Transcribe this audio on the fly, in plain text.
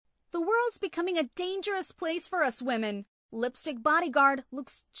world's becoming a dangerous place for us women. Lipstick Bodyguard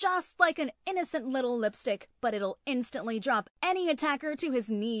looks just like an innocent little lipstick, but it'll instantly drop any attacker to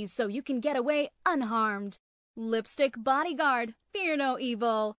his knees so you can get away unharmed. Lipstick Bodyguard, fear no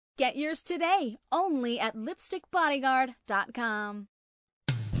evil. Get yours today, only at lipstickbodyguard.com.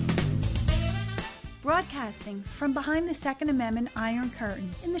 Broadcasting from behind the Second Amendment Iron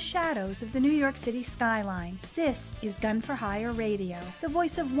Curtain in the shadows of the New York City skyline, this is Gun for Hire Radio, the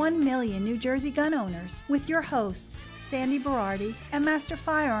voice of 1 million New Jersey gun owners, with your hosts, Sandy Berardi and Master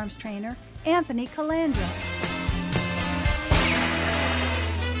Firearms Trainer, Anthony Calandra.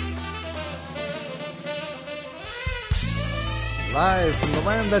 Live from the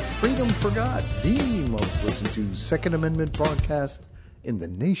land that freedom forgot, the most listened to Second Amendment broadcast in the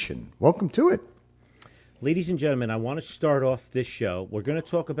nation. Welcome to it. Ladies and gentlemen, I want to start off this show. We're going to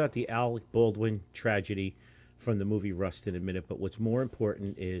talk about the Alec Baldwin tragedy from the movie Rust in a minute, but what's more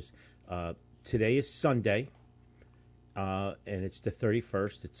important is today is Sunday, and it's the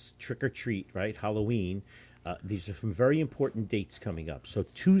 31st. It's trick or treat, right? Halloween. These are some very important dates coming up. So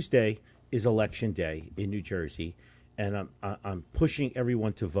Tuesday is Election Day in New Jersey, and I'm pushing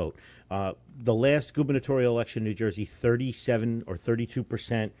everyone to vote. The last gubernatorial election in New Jersey, 37 or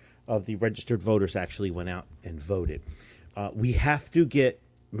 32% of the registered voters actually went out and voted. We have to get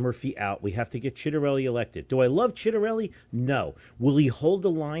Murphy out. We have to get Chitterelli elected. Do I love Chitterelli? No. Will he hold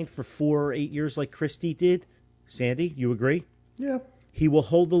the line for 4 or 8 years like Christie did? Sandy, you agree? Yeah. He will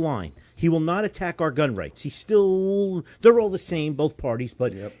hold the line. He will not attack our gun rights. They're all the same, both parties,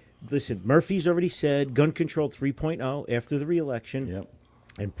 but listen, Murphy's already said gun control 3.0 after the re-election. Yep.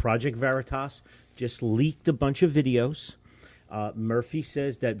 And Project Veritas just leaked a bunch of videos. Murphy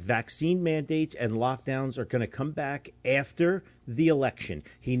says that vaccine mandates and lockdowns are going to come back after the election.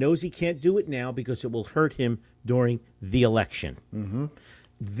 He knows he can't do it now because it will hurt him during the election. Mm-hmm.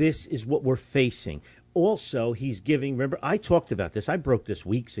 This is what we're facing. Also, he's giving, remember, I talked about this. I broke this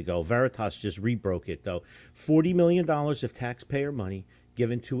weeks ago. Veritas just rebroke it, though. $40 million of taxpayer money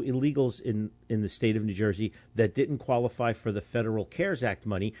given to illegals in the state of New Jersey that didn't qualify for the Federal CARES Act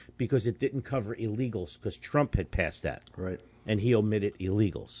money because it didn't cover illegals because Trump had passed that. Right. And he omitted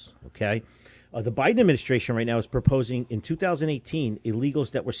illegals, okay? The Biden administration right now is proposing in 2018 illegals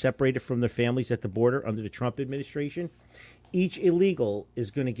that were separated from their families at the border under the Trump administration. Each illegal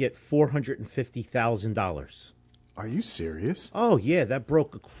is going to get $450,000. Are you serious? Oh, yeah, that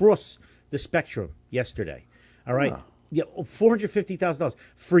broke across the spectrum yesterday. All right? Yeah, $450,000.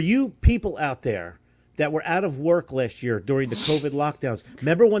 For you people out there that were out of work last year during the COVID lockdowns,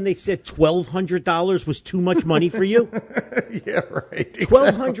 remember when they said $1,200 was too much money for you? Yeah, right.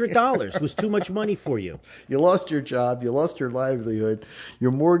 $1,200 was too much money for you. You lost your job. You lost your livelihood.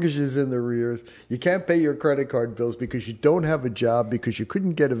 Your mortgage is in the rears. You can't pay your credit card bills because you don't have a job, because you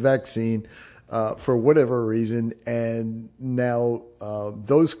couldn't get a vaccine for whatever reason. And now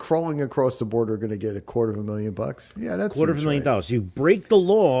those crawling across the border are going to get $250,000. Yeah, that's $250,000. Right. You break the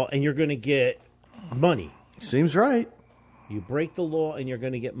law and you're going to get money. Seems right. You break the law and you're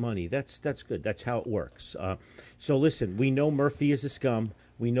going to get money. That's good. That's how it works. So listen, we know Murphy is a scum.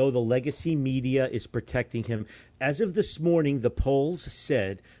 We know the legacy media is protecting him. As of this morning, the polls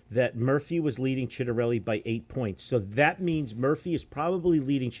said that Murphy was leading Chitterelli by 8 points. So that means Murphy is probably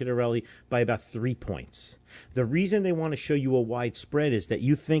leading Chitterelli by about 3 points. The reason they want to show you a wide spread is that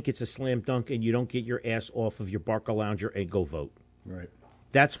you think it's a slam dunk and you don't get your ass off of your Barca Lounger and go vote. Right.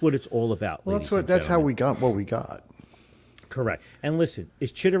 That's what it's all about. Well, that's how we got what we got. Correct. And listen,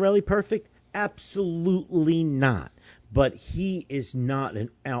 is Chitterelli perfect? Absolutely not. But he is not an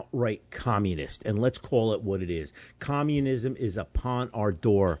outright communist. And let's call it what it is. Communism is upon our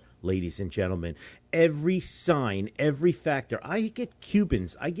door, ladies and gentlemen. Every sign, every factor. I get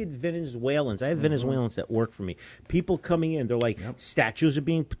Cubans. I get Venezuelans. I have Venezuelans that work for me. People coming in, they're like, statues are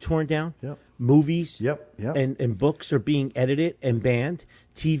being torn down. Yep. Movies Yep. And books are being edited and banned.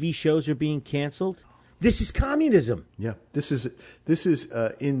 TV shows are being canceled. This is communism. Yeah. This is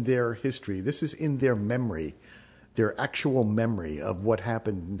in their history. This is in their memory. Their actual memory of what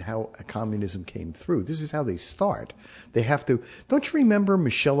happened and how communism came through. This is how they start. They have to. Don't you remember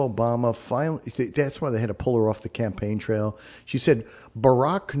Michelle Obama? Finally, that's why they had to pull her off the campaign trail. She said,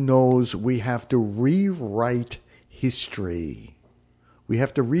 "Barack knows we have to rewrite history. We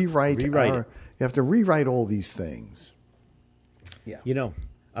have to rewrite it. We have to rewrite all these things." Yeah. You know,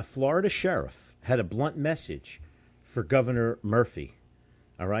 a Florida sheriff had a blunt message for Governor Murphy.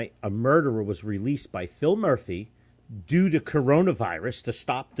 All right, a murderer was released by Phil Murphy due to coronavirus to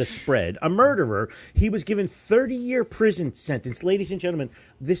stop the spread, a murderer. He was given 30-year prison sentence. Ladies and gentlemen,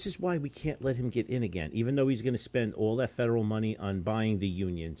 this is why we can't let him get in again, even though he's going to spend all that federal money on buying the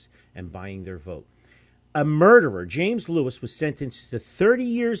unions and buying their vote. A murderer, James Lewis, was sentenced to 30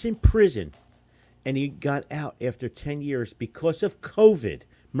 years in prison, and he got out after 10 years because of COVID.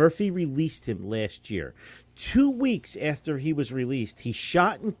 Murphy released him last year. 2 weeks after he was released, he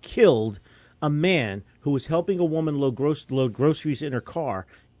shot and killed a man who was helping a woman load groceries in her car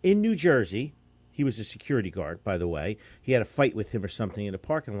in New Jersey. He was a security guard, by the way. He had a fight with him or something in a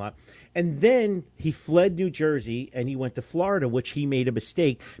parking lot. And then he fled New Jersey and he went to Florida, which he made a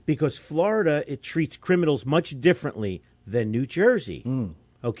mistake because Florida, it treats criminals much differently than New Jersey.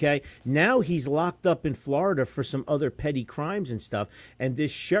 Okay? Now he's locked up in Florida for some other petty crimes and stuff. And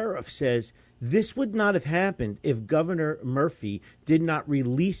this sheriff says this would not have happened if Governor Murphy did not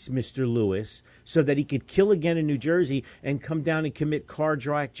release Mr. Lewis so that he could kill again in New Jersey and come down and commit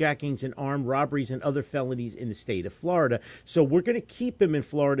carjackings and armed robberies and other felonies in the state of Florida. So we're going to keep him in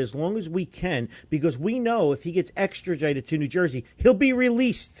Florida as long as we can because we know if he gets extradited to New Jersey, he'll be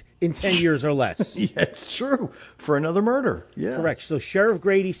released in 10 years or less. Yeah, it's true. For another murder. Yeah. Correct. So Sheriff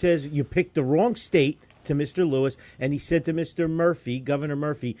Grady says you picked the wrong state to Mr. Lewis, and he said to Mr. Murphy, Governor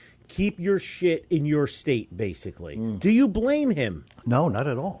Murphy, keep your shit in your state, basically. Do you blame him? No, not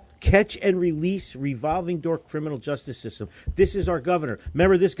at all. Catch and release, revolving door criminal justice system. This is our governor.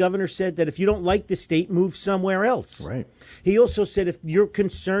 Remember, this governor said that if you don't like the state, move somewhere else. Right. He also said if you're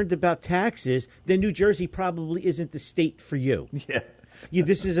concerned about taxes, then New Jersey probably isn't the state for you. Yeah.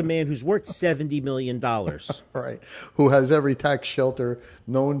 This is a man who's worth $70 million. Right. Who has every tax shelter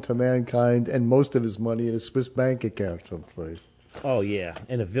known to mankind and most of his money in a Swiss bank account someplace. Oh, yeah,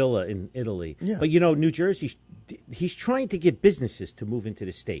 and a villa in Italy. Yeah. But, New Jersey, he's trying to get businesses to move into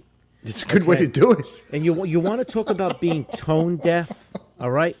the state. It's a good way to do it. And you want to talk about being tone deaf,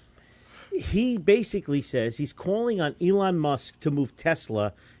 all right? He basically says he's calling on Elon Musk to move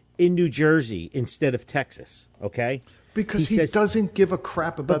Tesla in New Jersey instead of Texas, okay? Because he doesn't give a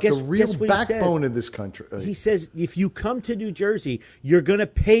crap about the real backbone of this country. He says if you come to New Jersey, you're going to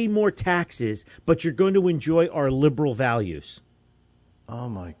pay more taxes, but you're going to enjoy our liberal values. Oh,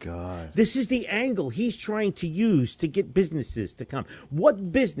 my God. This is the angle he's trying to use to get businesses to come.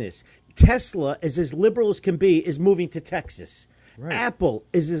 What business? Tesla, as liberal as can be, is moving to Texas. Right. Apple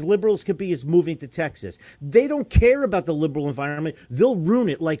is as liberal as can be is moving to Texas. They don't care about the liberal environment. They'll ruin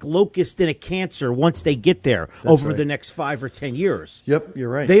it like locusts in a cancer once they get there over the next 5 or 10 years. Yep, you're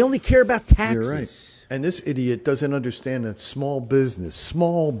right. They only care about taxes. You're right. And this idiot doesn't understand that small business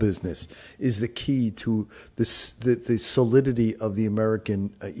is the key to the solidity of the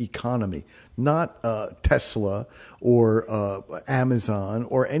American economy, not Tesla or Amazon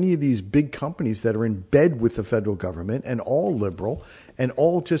or any of these big companies that are in bed with the federal government and all liberal and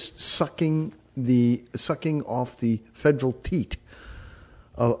all just sucking off the federal teat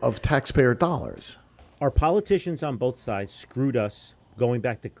of taxpayer dollars. Our politicians on both sides screwed us going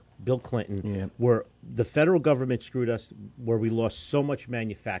back to Bill Clinton, where the federal government screwed us, where we lost so much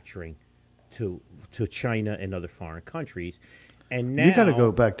manufacturing to China and other foreign countries. And now you got to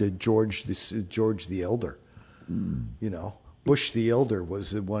go back to George the Elder. Bush the Elder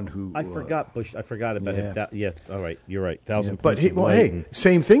was the one who I forgot Bush. I forgot about him. All right, you're right. But hey,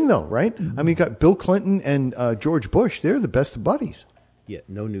 same thing though, right? I mean, you got Bill Clinton and George Bush. They're the best of buddies. Yeah,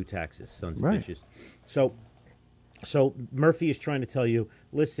 no new taxes, sons of bitches. So Murphy is trying to tell you,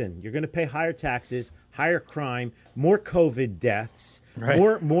 listen, you're going to pay higher taxes, higher crime, more COVID deaths,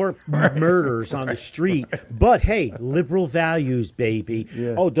 more murders on the street. But, hey, liberal values, baby.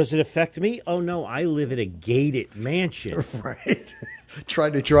 Yeah. Oh, does it affect me? Oh, no, I live in a gated mansion. Right. Try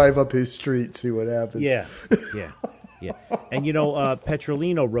to drive up his street, see what happens. Yeah. And,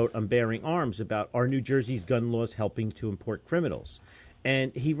 Petrolino wrote on Bearing Arms about are New Jersey's gun laws helping to import criminals?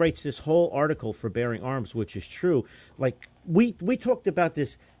 And he writes this whole article for Bearing Arms, which is true. Like, we talked about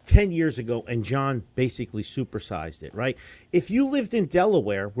this 10 years ago, and John basically supersized it, right? If you lived in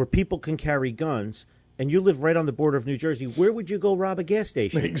Delaware, where people can carry guns, and you live right on the border of New Jersey, where would you go rob a gas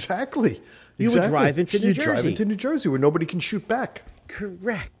station? Exactly. You would drive into New Jersey. You drive into New Jersey, where nobody can shoot back.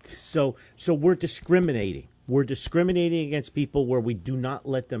 Correct. So we're discriminating. We're discriminating against people where we do not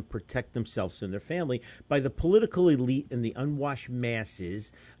let them protect themselves and their family by the political elite and the unwashed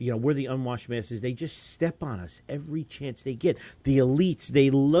masses. We're the unwashed masses. They just step on us every chance they get. The elites, they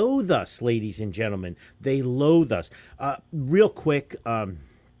loathe us, ladies and gentlemen. They loathe us. Real quick,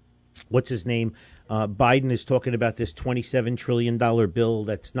 what's his name? Biden is talking about this $27 trillion bill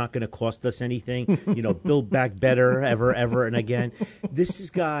that's not going to cost us anything. Build back better, ever, and again. This is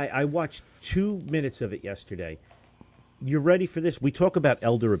guy, I watched 2 minutes of it yesterday. you're ready for this? We talk about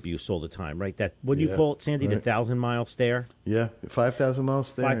elder abuse all the time, right? That what do you Yeah, call it, Sandy? right. The 1,000-mile stare. Yeah, 5,000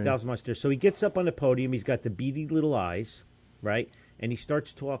 miles there. 5,000 miles stare. So he gets up on the podium. He's got the beady little eyes, right? And he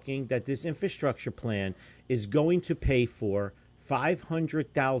starts talking that this infrastructure plan is going to pay for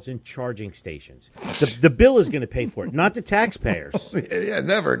 500,000 charging stations. The bill is going to pay for it, not the taxpayers. Yeah,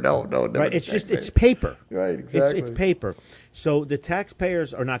 never. No, never. Right? It's just it's paper. Right, exactly. It's paper. So the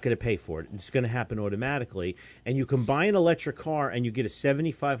taxpayers are not going to pay for it. It's going to happen automatically. And you can buy an electric car and you get a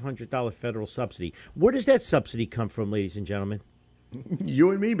 $7,500 federal subsidy. Where does that subsidy come from, ladies and gentlemen?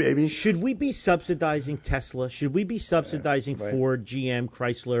 You and me, baby. Should we be subsidizing Tesla? Should we be subsidizing right. Ford, GM,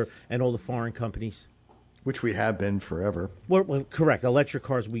 Chrysler, and all the foreign companies? Which we have been forever. Well, correct. Electric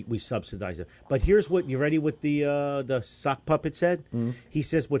cars, we subsidize it. But here's what, you ready what the sock puppet said? He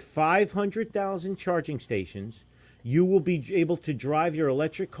says with 500,000 charging stations, you will be able to drive your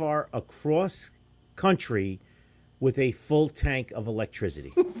electric car across country with a full tank of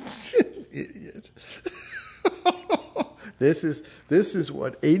electricity. Idiot. This is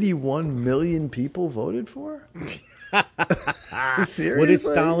what 81 million people voted for? Seriously? What did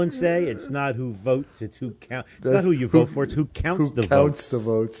Stalin say? It's not who votes, it's who counts. It's not who you vote for, it's who counts the votes. Who counts the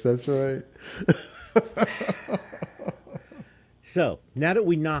votes, that's right. So, now that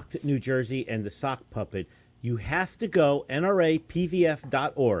we knocked New Jersey and the sock puppet, you have to go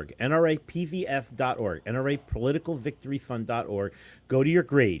NRAPVF.org, NRAPVF.org, NRAPoliticalVictoryFund.org. Go to your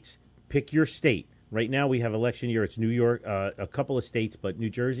grades. Pick your state. Right now we have election year. It's New York, a couple of states, but New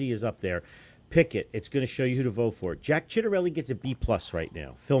Jersey is up there. Pick it. It's going to show you who to vote for. Jack Chitterelli gets a B+ right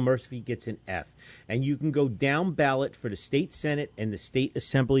now. Phil Murphy gets an F. And you can go down ballot for the state Senate and the state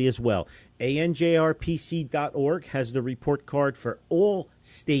assembly as well. ANJRPC.org has the report card for all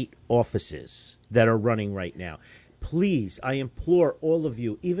state offices that are running right now. Please, I implore all of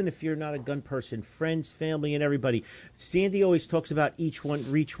you, even if you're not a gun person, friends, family, and everybody. Sandy always talks about each one,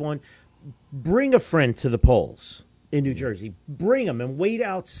 reach one. Bring a friend to the polls in New Jersey. Bring them and wait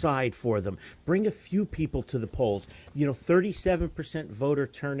outside for them. Bring a few people to the polls. 37% voter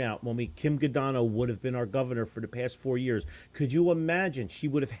turnout when Kim Godano would have been our governor for the past 4 years. Could you imagine? She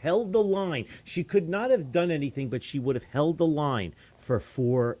would have held the line. She could not have done anything, but she would have held the line for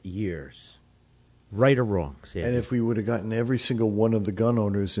 4 years. Right or wrong, Sandy? And if we would have gotten every single one of the gun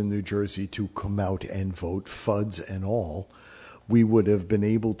owners in New Jersey to come out and vote, FUDs and all, we would have been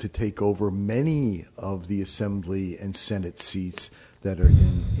able to take over many of the assembly and Senate seats that are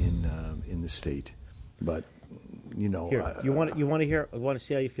in the state. But Here, you want to hear? I want to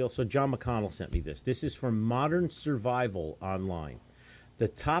see how you feel. So John McConnell sent me this. This is from Modern Survival Online. The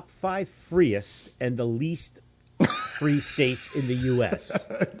top 5 freest and the least free states in the U.S.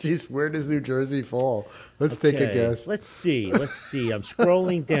 Jeez, where does New Jersey fall? Let's take a guess. Let's see. I'm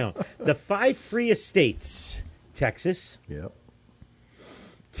scrolling down. The 5 freest states: Texas. Yep.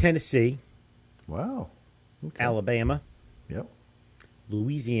 Tennessee, Wow. Okay. Alabama, Yep.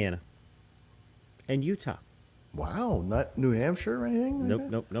 Louisiana, and Utah. Wow. Not New Hampshire or anything? like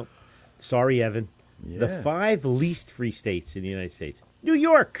that? Nope. Sorry, Evan. The Yeah. 5 least free states in the United States. New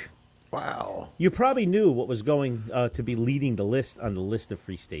York. Wow. You probably knew what was going to be leading the list on the list of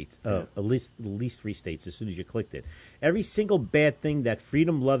free states, the least free states, as soon as you clicked it. Every single bad thing that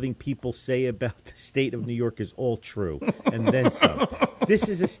freedom-loving people say about the state of New York is all true, and then some. This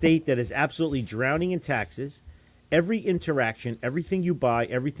is a state that is absolutely drowning in taxes. Every interaction, everything you buy,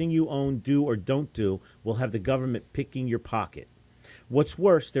 everything you own, do or don't do, will have the government picking your pocket. What's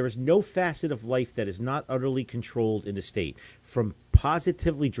worse, there is no facet of life that is not utterly controlled in the state, from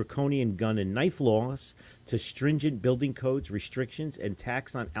positively draconian gun and knife laws to stringent building codes, restrictions, and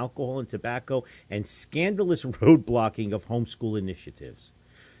tax on alcohol and tobacco, and scandalous road blocking of homeschool initiatives.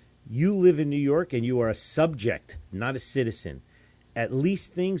 You live in New York and you are a subject, not a citizen. At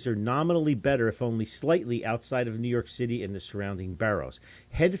least things are nominally better, if only slightly, outside of New York City and the surrounding boroughs.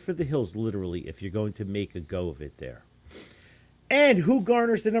 Head for the hills, literally, if you're going to make a go of it there. And who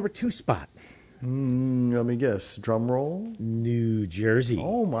garners the number 2 spot? Let me guess. Drum roll? New Jersey.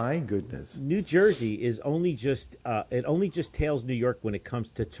 Oh, my goodness. New Jersey is only just tails New York when it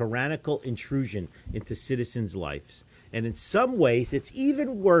comes to tyrannical intrusion into citizens' lives. And in some ways, it's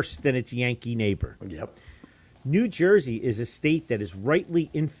even worse than its Yankee neighbor. Yep. New Jersey is a state that is rightly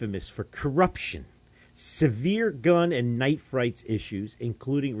infamous for corruption, severe gun and knife rights issues,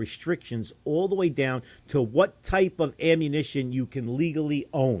 including restrictions all the way down to what type of ammunition you can legally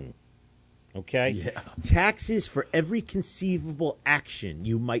own. Okay? Yeah. Taxes for every conceivable action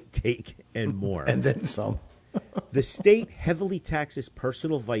you might take and more. And then some. The state heavily taxes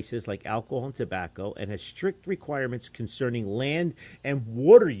personal vices like alcohol and tobacco and has strict requirements concerning land and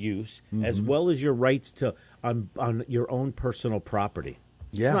water use, as well as your rights to on your own personal property.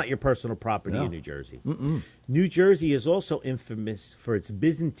 Yeah. It's not your personal property No. in New Jersey. New Jersey is also infamous for its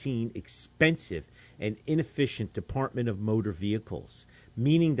Byzantine, expensive, and inefficient Department of Motor Vehicles,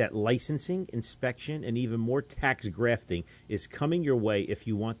 meaning that licensing, inspection, and even more tax grafting is coming your way if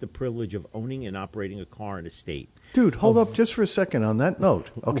you want the privilege of owning and operating a car in a state. Dude, hold up just for a second on that note,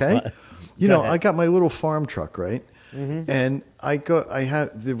 okay? You Go know, ahead. I got my little farm truck, right? And I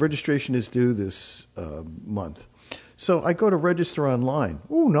have the registration is due this month. So I go to register online.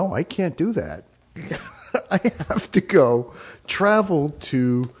 Oh, no, I can't do that. I have to travel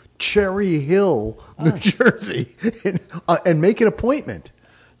to Cherry Hill, New Jersey, and make an appointment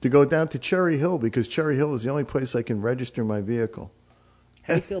to go down to Cherry Hill because Cherry Hill is the only place I can register my vehicle.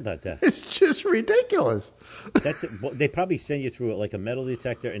 How do you feel about that? It's just ridiculous. That's it. Well, they probably send you through like a metal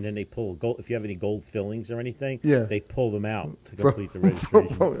detector, and then they pull gold. If you have any gold fillings or anything, they pull them out to complete the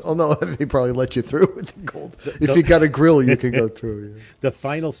registration. Oh no, they probably let you through with the gold. If you got a grill, you can go through. Yeah. The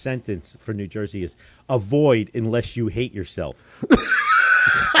final sentence for New Jersey is avoid unless you hate yourself.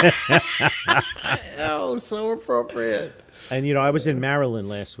 Oh, so appropriate. And, you know, I was in Maryland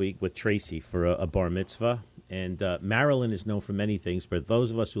last week with Tracy for a bar mitzvah. And Maryland is known for many things, but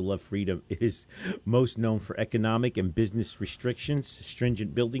those of us who love freedom, it is most known for economic and business restrictions,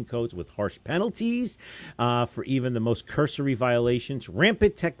 stringent building codes with harsh penalties for even the most cursory violations,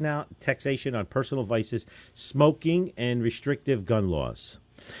 rampant taxation on personal vices, smoking, and restrictive gun laws.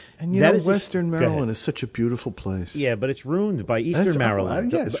 And you That know, is Western go ahead. Maryland is such a beautiful place. Yeah, but it's ruined by Eastern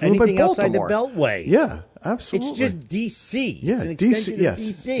Maryland. Yeah, it's ruined by Anything outside the Baltimore. Beltway. Yeah, absolutely. It's just D.C. yeah, It's an DC. extension Yes, of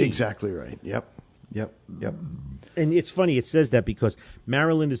D.C. exactly right. Yep. And it's funny, it says that because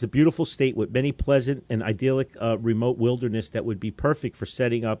Maryland is a beautiful state with many pleasant and idyllic remote wilderness that would be perfect for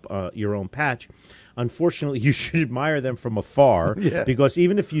setting up your own patch. Unfortunately, you should admire them from afar because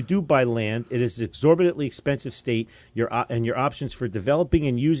even if you do buy land, it is an exorbitantly expensive state, and your options for developing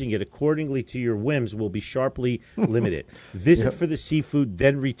and using it accordingly to your whims will be sharply limited. Visit for the seafood,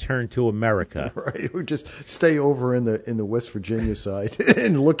 then return to America. Right. We just stay over in the West Virginia side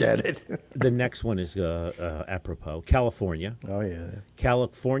and look at it. The next one is apropos. California. Oh yeah.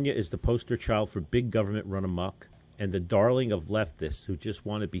 California is the poster child for big government run amok and the darling of leftists who just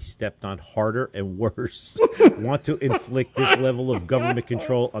want to be stepped on harder and worse, want to inflict this level of government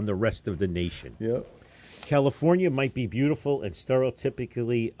control on the rest of the nation. Yep. California might be beautiful and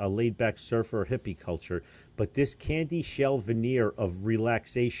stereotypically a laid-back surfer or hippie culture, but this candy shell veneer of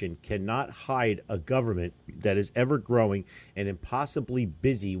relaxation cannot hide a government that is ever-growing and impossibly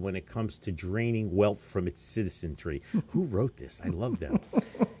busy when it comes to draining wealth from its citizenry. Who wrote this? I love them.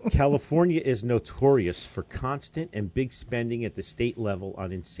 California is notorious for constant and big spending at the state level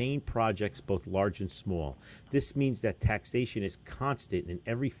on insane projects, both large and small. This means that taxation is constant in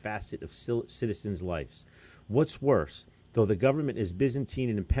every facet of citizens' lives. What's worse, though the government is Byzantine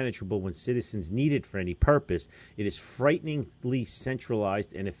and impenetrable when citizens need it for any purpose, it is frighteningly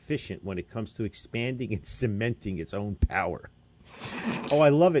centralized and efficient when it comes to expanding and cementing its own power. Oh, I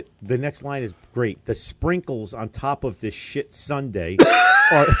love it. The next line is great. The sprinkles on top of this shit sundae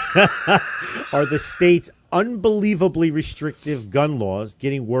are the state's unbelievably restrictive gun laws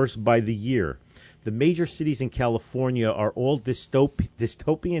getting worse by the year. The major cities in California are all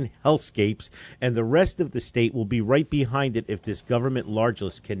dystopian hellscapes, and the rest of the state will be right behind it if this government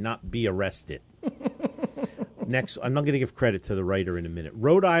largesse cannot be arrested. Next, I'm not going to give credit to the writer in a minute.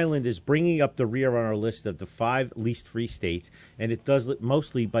 Rhode Island is bringing up the rear on our list of the 5 least free states, and it does it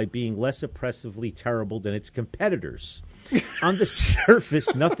mostly by being less oppressively terrible than its competitors. On the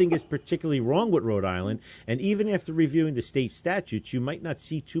surface, nothing is particularly wrong with Rhode Island, and even after reviewing the state statutes, you might not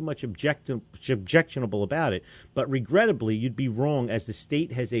see too much objectionable about it, but regrettably, you'd be wrong, as the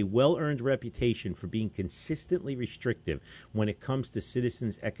state has a well-earned reputation for being consistently restrictive when it comes to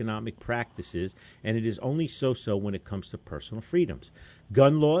citizens' economic practices, and it is only so when it comes to personal freedoms.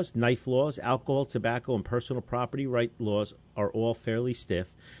 Gun laws, knife laws, alcohol, tobacco, and personal property right laws are all fairly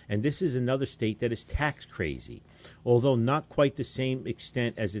stiff, and this is another state that is tax crazy, although not quite the same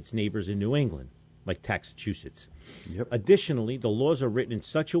extent as its neighbors in New England, like Massachusetts. Yep. Additionally, the laws are written in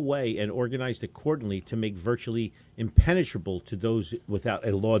such a way and organized accordingly to make virtually impenetrable to those without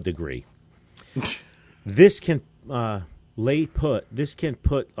a law degree. This can lay people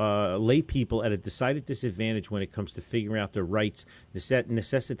at a decided disadvantage when it comes to figuring out their rights,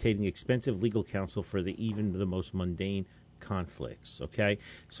 necessitating expensive legal counsel for even the most mundane conflicts. Okay,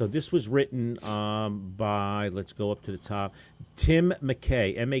 so this was written by, let's go up to the top, Tim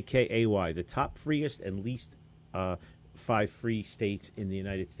McKay, M-A-K-A-Y, the top freest and least 5 free states in the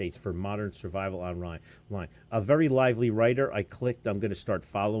United States for modern survival online. A very lively writer. I clicked. I'm going to start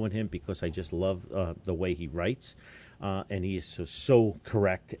following him because I just love the way he writes, and he is so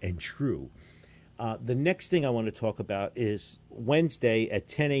correct and true. The next thing I want to talk about is Wednesday at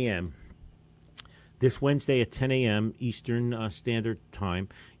 10 a.m. This Wednesday at 10 a.m. Eastern Standard Time,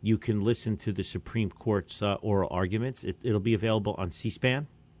 you can listen to the Supreme Court's oral arguments. It'll be available on C-SPAN,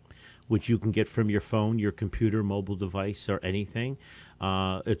 which you can get from your phone, your computer, mobile device, or anything.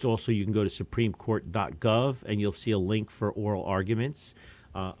 It's also, you can go to supremecourt.gov, and you'll see a link for oral arguments.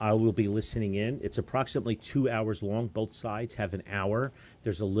 I will be listening in. It's approximately 2 hours long. Both sides have an hour.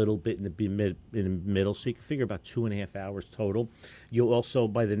 There's a little bit in the middle, so you can figure about 2.5 hours total. You'll also,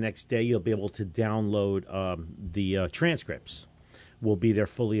 by the next day, you'll be able to download the transcripts. Will be there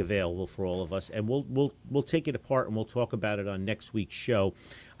fully available for all of us, and we'll take it apart and we'll talk about it on next week's show.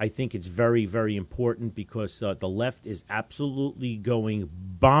 I think it's very, very important because the left is absolutely going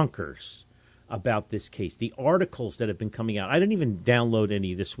bonkers about this case. The articles that have been coming out, I didn't even download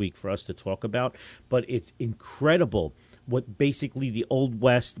any this week for us to talk about, but it's incredible what basically the Old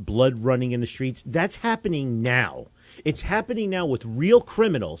West, blood running in the streets, that's happening now. It's happening now with real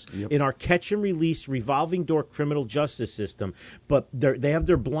criminals in our catch and release revolving door criminal justice system, but they have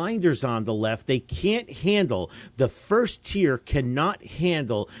their blinders on, the left. They can't handle, the first tier cannot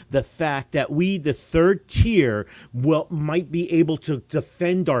handle the fact that we, the third tier, might be able to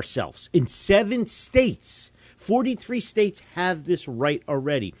defend ourselves. In 7 states, 43 states have this right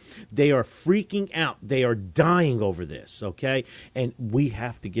already. They are freaking out. They are dying over this, okay? And we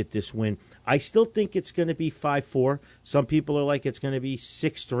have to get this win. I still think it's going to be 5-4. Some people are like it's going to be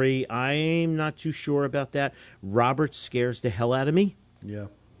 6-3. I'm not too sure about that. Roberts scares the hell out of me. Yeah.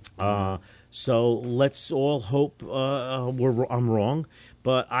 So let's all hope I'm wrong.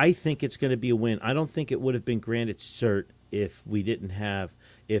 But I think it's going to be a win. I don't think it would have been granted cert if we didn't have,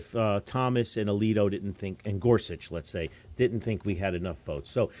 if Thomas and Alito didn't think, and Gorsuch, let's say, didn't think we had enough votes.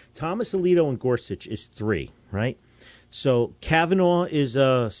 So Thomas, Alito, and Gorsuch is 3, right? So Kavanaugh is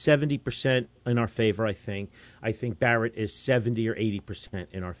 70% in our favor, I think. I think Barrett is 70 or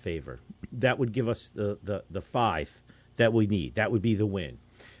 80% in our favor. That would give us the 5 that we need. That would be the win.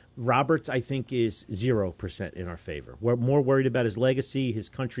 Roberts, I think, is 0% in our favor. We're more worried about his legacy, his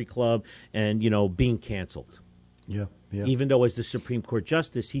country club, and, being canceled. Yeah. Even though as the Supreme Court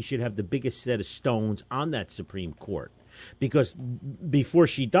justice, he should have the biggest set of stones on that Supreme Court. Because before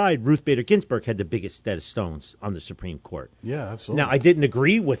she died, Ruth Bader Ginsburg had the biggest set of stones on the Supreme Court. Yeah, absolutely. Now, I didn't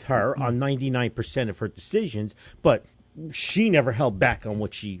agree with her on 99% of her decisions, but she never held back on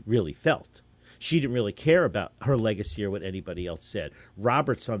what she really felt. She didn't really care about her legacy or what anybody else said.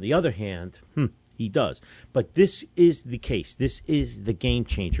 Roberts, on the other hand, he does. But this is the case. This is the game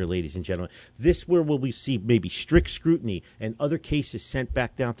changer, ladies and gentlemen. This where will we see maybe strict scrutiny and other cases sent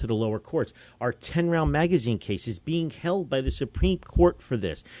back down to the lower courts. Our 10-round magazine case is being held by the Supreme Court for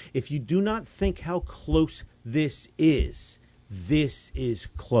this. If you do not think how close this is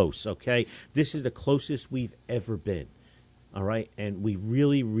close, okay? This is the closest we've ever been, all right? And we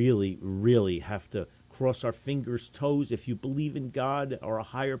really, really, really have to cross our fingers, toes. If you believe in God or a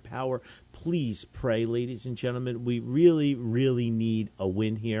higher power, please pray, ladies and gentlemen. We really, really need a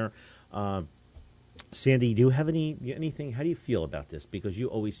win here. Sandy, do you have anything? How do you feel about this? Because you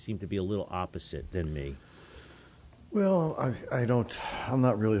always seem to be a little opposite than me. Well, I'm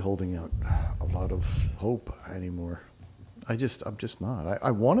not really holding out a lot of hope anymore. I'm just not.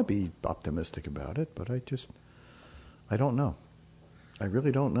 I want to be optimistic about it, but I don't know. I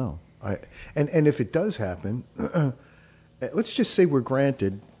really don't know. And if it does happen, let's just say we're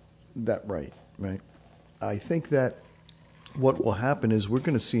granted that right? I think that what will happen is we're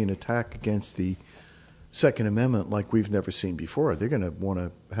going to see an attack against the Second Amendment like we've never seen before. They're going to want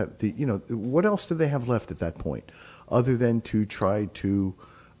to have what else do they have left at that point other than to try to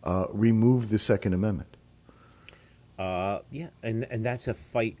remove the Second Amendment? Yeah, and that's a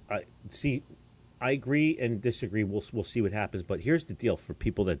fight. I agree and disagree. We'll see what happens. But here's the deal for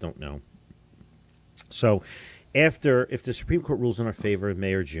people that don't know. So if the Supreme Court rules in our favor in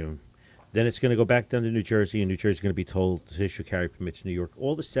May or June, then it's going to go back down to New Jersey, and New Jersey is going to be told to issue carry permits in New York.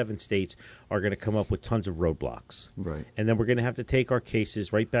 All the 7 states are going to come up with tons of roadblocks. Right. And then we're going to have to take our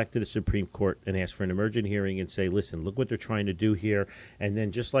cases right back to the Supreme Court and ask for an emergent hearing and say, listen, look what they're trying to do here. And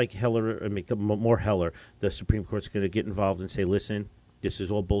then just like Heller, make them more Heller, the Supreme Court's going to get involved and say, listen, this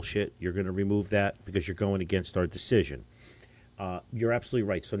is all bullshit. You're going to remove that because you're going against our decision. You're absolutely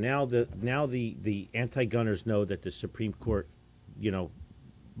right. So now the anti-gunners know that the Supreme Court,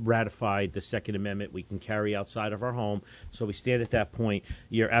 ratified the Second Amendment. We can carry outside of our home. So we stand at that point.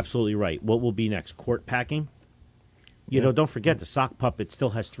 You're absolutely right. What will be next? Court packing? You know, don't forget the sock puppet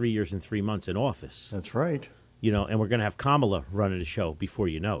still has 3 years and 3 months in office. That's right. You know, and we're going to have Kamala running the show before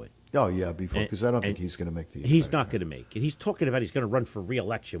you know it. Oh, yeah, because I don't think he's going to make the. He's not going to make it. He's talking about he's going to run for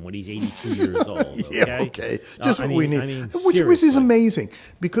re-election when he's 82 years old. Okay? Yeah, okay. Just what we need. Which is seriously. amazing,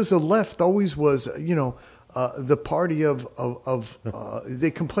 because the left always was, the party of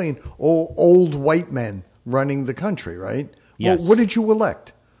they complain, old white men running the country, right? Yes. Well, what did you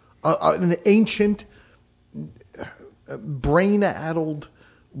elect? An ancient, brain-addled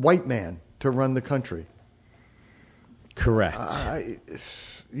white man to run the country. Correct.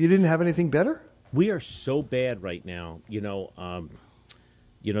 You didn't have anything better? We are so bad right now. You know,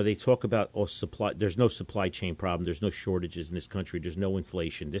 they talk about supply. There's no supply chain problem. There's no shortages in this country. There's no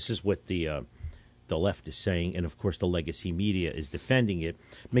inflation. This is what the left is saying, and of course the legacy media is defending it.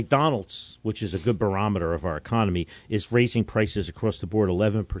 McDonald's, which is a good barometer of our economy, is raising prices across the board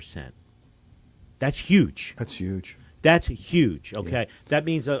 11%. That's huge. That's huge. That's huge. Okay, yeah. That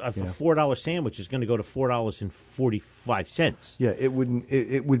means a $4 sandwich is going to go to $4.45. Yeah, it wouldn't.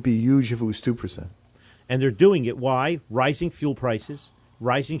 It would be huge if it was 2%. And they're doing it. Why? Rising fuel prices,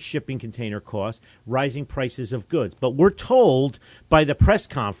 rising shipping container costs, rising prices of goods. But we're told by the press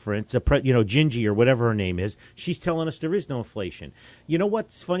conference, Gingy or whatever her name is, she's telling us there is no inflation. You know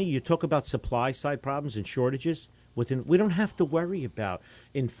what's funny? You talk about supply side problems and shortages. We don't have to worry about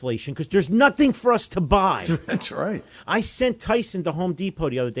inflation because there's nothing for us to buy. That's right. I sent Tyson to Home Depot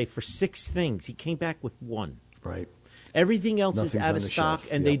the other day for 6 things. He came back with 1. Right. Everything else Nothing's is out of the stock,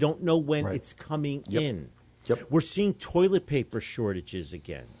 shelf. and they don't know when it's coming in. Yep. We're seeing toilet paper shortages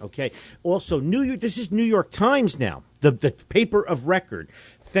again. Okay. Also, this is New York Times now, the paper of record.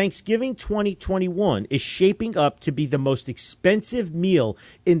 Thanksgiving 2021 is shaping up to be the most expensive meal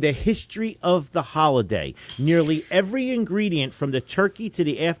in the history of the holiday. Nearly every ingredient, from the turkey to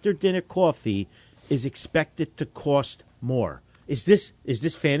the after-dinner coffee, is expected to cost more. Is this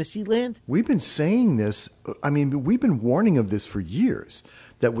fantasy land? We've been saying this. I mean, we've been warning of this for years,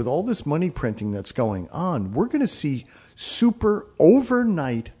 that with all this money printing that's going on, we're going to see super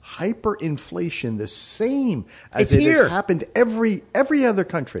overnight hyperinflation, the same as has happened every other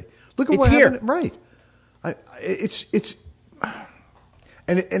country. Look at what happened. Right. And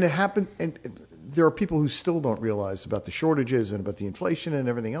it happened. And there are people who still don't realize about the shortages and about the inflation and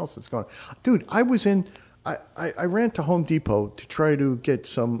everything else that's going on. Dude, I ran to Home Depot to try to get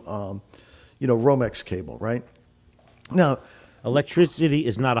some, Romex cable, right? Now, electricity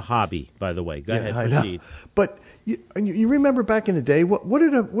is not a hobby, by the way. Go ahead, proceed. But you remember back in the day, what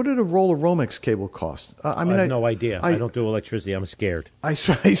did a roll of Romex cable cost? I have no idea. I don't do electricity. I'm scared. I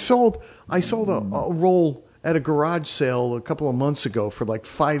sold a roll at a garage sale a couple of months ago for like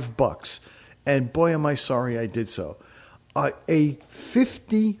 $5, and boy, am I sorry I did so. A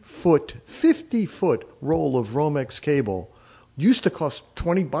 50-foot roll of Romex cable used to cost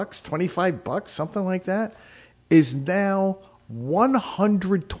 $20, $25, something like that, is now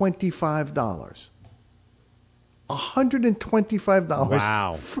 $125. $125.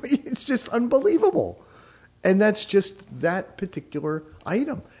 Wow. It's just unbelievable. And that's just that particular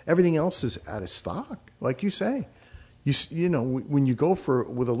item. Everything else is out of stock, like you say. You know, when you go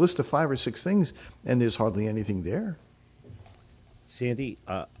with a list of 5 or 6 things and there's hardly anything there. Sandy,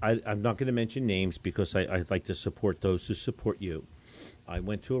 I'm not going to mention names because I'd like to support those who support you. I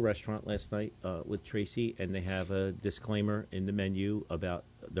went to a restaurant last night with Tracy, and they have a disclaimer in the menu about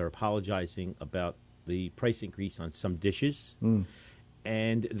they're apologizing about the price increase on some dishes.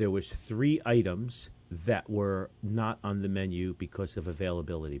 And there was 3 items that were not on the menu because of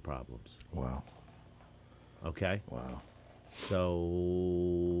availability problems. Wow. Okay? Wow.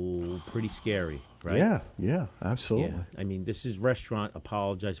 So pretty scary, right? Yeah, absolutely. Yeah. I mean, this is restaurant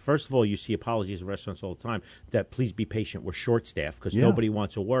apologize. First of all, you see apologies in restaurants all the time that please be patient. We're short-staffed because nobody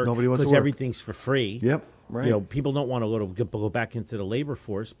wants to work. Nobody wants to work. Because everything's for free. Yep, right. You know, people don't want to go back into the labor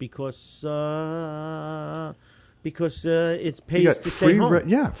force because it's pays to stay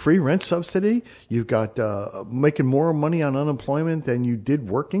home. Free rent subsidy. You've got making more money on unemployment than you did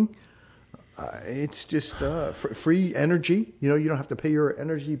working. It's just free energy. You know, you don't have to pay your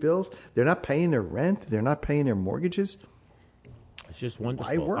energy bills. They're not paying their rent. They're not paying their mortgages. It's just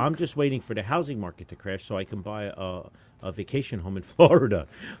wonderful. Why work? I'm just waiting for the housing market to crash so I can buy a vacation home in Florida.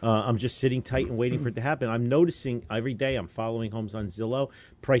 I'm just sitting tight and waiting for it to happen. I'm noticing every day I'm following homes on Zillow.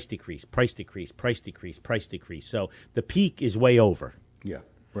 Price decrease, price decrease, price decrease, price decrease. So the peak is way over. Yeah.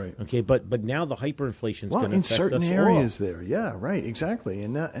 Right. Okay, but now the hyperinflation is going to affect us all. in certain areas there. Yeah, right, exactly.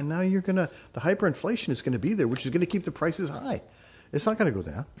 And now you're the hyperinflation is going to be there, which is going to keep the prices high. It's not going to go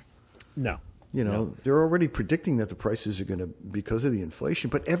down. No. You know, they're already predicting that the prices are going to, because of the inflation,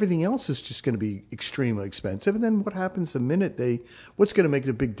 but everything else is just going to be extremely expensive. And then what happens the minute what's going to make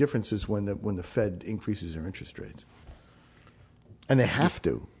the big difference is when the Fed increases their interest rates. And they have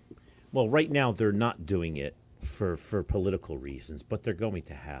to. Well, right now they're not doing it for political reasons, but they're going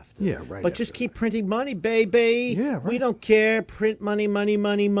to have to. Yeah, right. But just keep printing money, baby. Yeah, right. We don't care. Print money, money,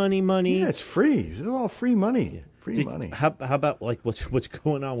 money, money, money. Yeah, it's free. It's all free money. Yeah. Free money. How about like what's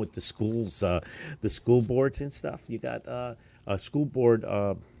going on with the schools, the school boards and stuff? You got a school board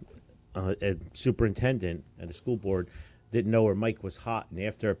a superintendent at a school board didn't know her mic was hot, and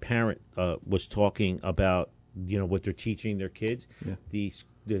after a parent was talking about what they're teaching their kids, the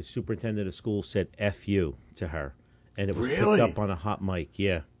superintendent of school said "F you" to her, and it was picked up on a hot mic.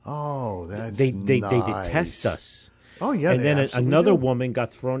 Yeah. Oh, that's they nice. detest us. Oh, yeah. And then another woman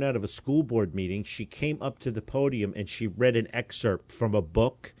got thrown out of a school board meeting. She came up to the podium and she read an excerpt from a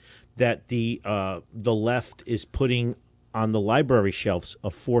book that the left is putting on the library shelves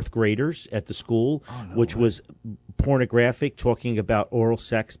of fourth graders at the school, which was pornographic, talking about oral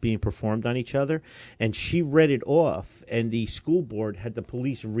sex being performed on each other. And she read it off, and the school board had the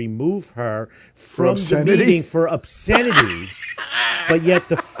police remove her from the meeting for obscenity. But yet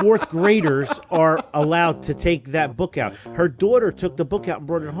the fourth graders are allowed to take that book out. Her daughter took the book out and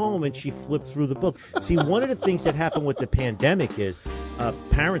brought it home, and she flipped through the book. See, one of the things that happened with the pandemic is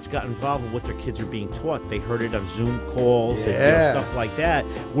parents got involved with what their kids are being taught. They heard it on Zoom calls and stuff like that,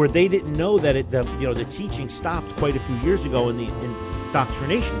 where they didn't know that the teaching stopped quite a few years ago and the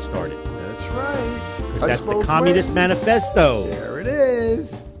indoctrination started. That's right. Because that's the Communist Manifesto. There it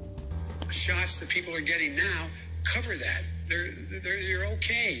is. Shots that people are getting now cover that. You're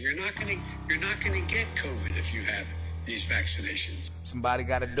okay. You're not gonna get COVID if you have these vaccinations. Somebody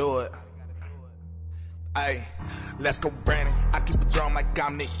gotta do it. Hey, let's go, Brandon. I keep a drum like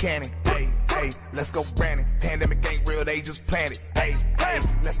I'm Nick Cannon. Hey, let's go, Brandon. Pandemic ain't real, they just planned it. Hey,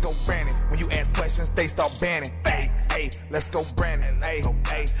 let's go, Brandon. When you ask questions, they start banning. Hey, let's go, Brandon. Hey,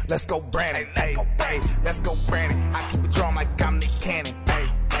 let's go, Brandon. Hey, let's go, Brandon. I keep a drum like I'm Nick Cannon.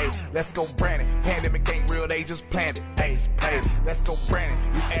 Hey, let's go, Brandon. Pandemic ain't real, they just planned it. Hey, let's go, Brandon.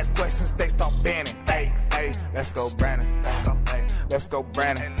 You ask questions, they start banning. Hey, let's go, Brandon. Hey, let's go,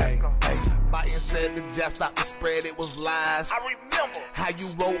 Brandon. Hey. Biden said the jab stopped the spread, it was lies. I remember how you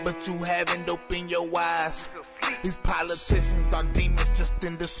roll, but you haven't opened your eyes. These politicians are demons just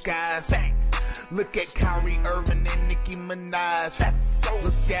in disguise. Look at Kyrie Irving and Nicki Minaj.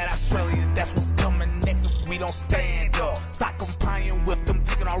 Look at Australia, that's what's coming next if we don't stand up. Stop complying with them,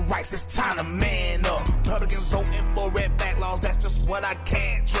 taking our rights, it's time to man up. Republicans voting for red back laws, that's just what I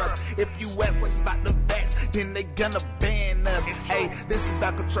can't trust. If you ask questions about the vax, then they gonna ban us. Hey, this is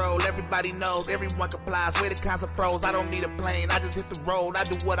about control, everybody knows, everyone complies. We're the kinds of pros, I don't need a plane, I just hit the road, I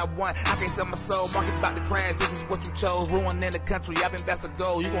do what I want, I can't sell my soul, market about to crash, this is what you chose, ruining the country, I've been that's the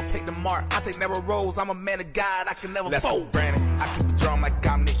goal, you gon' take the mark, I take narrow roads, I'm a man of God, I can never fold. Let's go, Brandon, I keep a drum like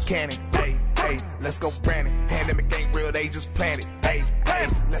I'm Nick Cannon. Hey, let's go, Brandon. Pandemic ain't real, they just planned it. Hey,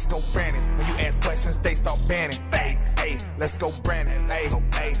 let's go, Brandon. When you ask questions, they start banning. Hey, let's go, Brandon. Hey,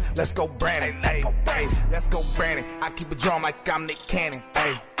 let's go, Brandon. Hey, let's go, Brandon. I keep a drum like I'm Nick Cannon.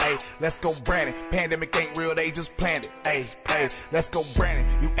 Hey, let's go, Brandon. Pandemic ain't real, they just planned it. Hey, let's go, Brandon.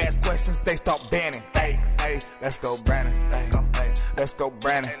 You ask questions, they start banning. Hey, let's go, Brandon. Hey, let's go,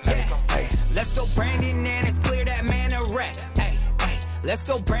 Brandon. Hey, let's go, Brandon, and it's clear that man a rat. Let's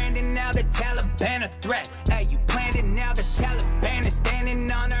go, Brandon, now the Taliban a threat. Hey, you planned it, now the Taliban is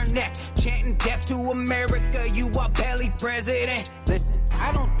standing on our neck. Chanting death to America, you are barely president. Listen,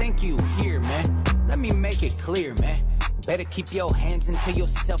 I don't think you hear, man. Let me make it clear, man. Better keep your hands into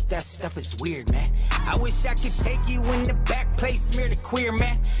yourself, that stuff is weird, man. I wish I could take you in the back place, smear the queer,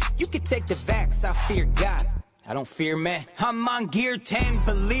 man. You could take the vax, I fear God. I don't fear man. I'm on gear 10,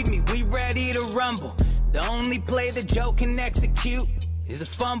 believe me, we ready to rumble. The only play the Joe can execute is a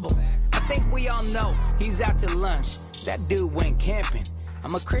fumble. I think we all know he's out to lunch. That dude went camping.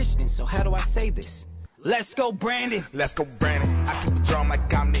 I'm a Christian, so how do I say this? Let's go, Brandon. Let's go, Brandon. I keep a drum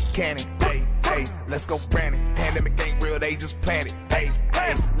like I'm Nick Cannon. Hey, let's go, Brandon. Pandemic ain't real, they just planned it. Hey,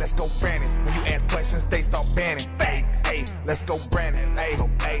 let's go, Brandon. When you ask questions, they start banning. Hey, let's go, Brandon. Hey,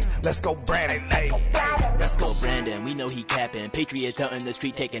 let's go, Brandon. Hey, let's go, Brandon. We know he capping. Patriots out in the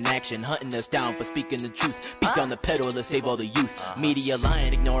street taking action, hunting us down for speaking the truth. Beat on the pedal to save all the youth. Media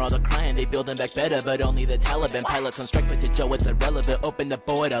lying, ignore all the crying. They building back better, but only the Taliban pilots on strike. But to Joe, it's irrelevant. Open the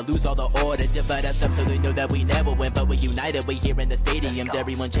border, lose all the order, divide us up so they know that we never win. But we're united. We here in the stadiums,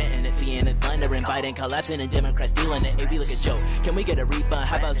 everyone chanting and seeing us slandering, Biden collapsing, and Democrats stealing it. Hey, we look at Joe. Can we get a refund?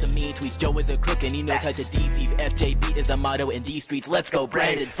 How about some mean tweets? Joe is a crook and he knows how to deceive. FJB is the motto in these streets. Let's go,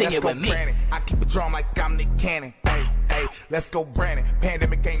 Brandon. Sing Sing it with me. Brandon. I keep a drum like I'm Nick Cannon. Hey, hey, let's go Brandon.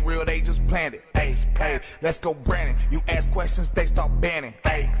 Pandemic ain't real, they just planned it. Hey, hey, let's go Brandon. You ask questions, they start banning.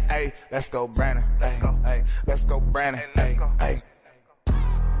 Hey, hey, let's go Brandon. Hey, hey, let's go Brandon. Hey, hey.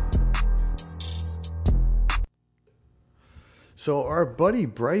 So our buddy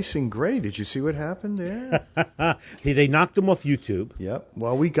Bryson Gray, did you see what happened there? They knocked him off YouTube. Yep.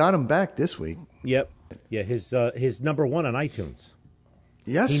 Well, we got him back this week. Yep. Yeah, his number one on iTunes.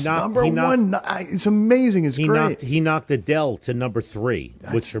 Yes, number one. It's amazing. It's great. He knocked Adele to number 3.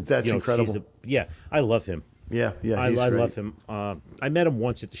 That's incredible. I love him. Yeah, I great. love him. I met him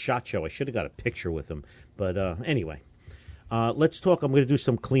once at the SHOT Show. I should have got a picture with him. But anyway, let's talk. I'm going to do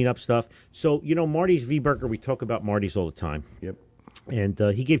some cleanup stuff. So, Marty's V-Burger, we talk about Marty's all the time. Yep. And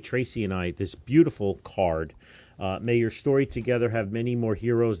he gave Tracy and I this beautiful card. May your story together have many more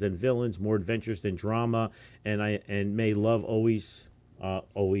heroes than villains, more adventures than drama, and may love always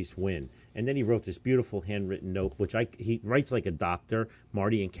win. And then he wrote this beautiful handwritten note, which he writes like a doctor,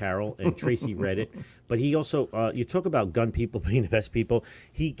 Marty and Carol, and Tracy read it. But he also, you talk about gun people being the best people.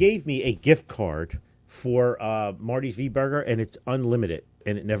 He gave me a gift card for Marty's V-Burger, and it's unlimited,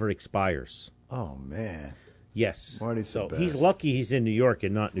 and it never expires. Oh, man. Yes. Marty's the best. He's lucky he's in New York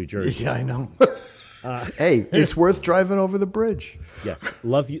and not New Jersey. Yeah, I know. Hey, it's worth driving over the bridge. Yes.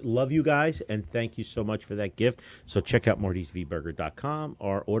 Love you guys, and thank you so much for that gift. So check out martysvburger.com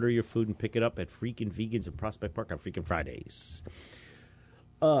or order your food and pick it up at Freakin' Vegans in Prospect Park on Freakin' Fridays.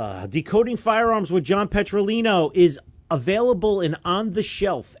 Decoding Firearms with John Petrolino is available and on the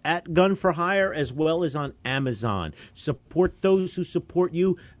shelf at Gun for Hire as well as on Amazon. Support those who support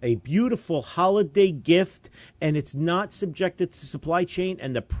you. A beautiful holiday gift, and it's not subjected to supply chain,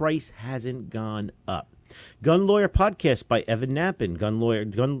 and the price hasn't gone up. Gun Lawyer Podcast by Evan Knappen,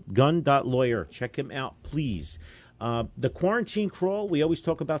 gun.lawyer. Check him out, please. The Quarantine Crawl, we always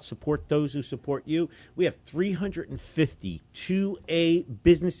talk about support those who support you. We have 350 2A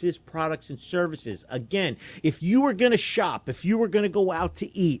businesses, products, and services. Again, if you are going to shop, if you are going to go out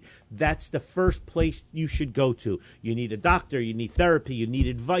to eat, that's the first place you should go to. You need a doctor, you need therapy, you need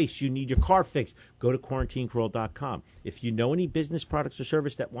advice, you need your car fixed. Go to quarantinecrawl.com. If you know any business, products, or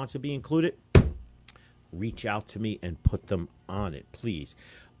service that wants to be included, reach out to me and put them on it, please.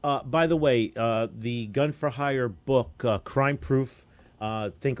 By the way, the Gun for Hire book, Crime Proof,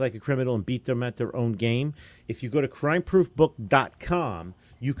 Think Like a Criminal and Beat Them at Their Own Game. If you go to crimeproofbook.com,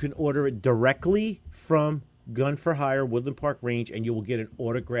 you can order it directly from Gun for Hire, Woodland Park Range, and you will get an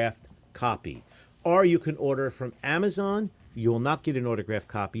autographed copy. Or you can order it from Amazon. You will not get an autographed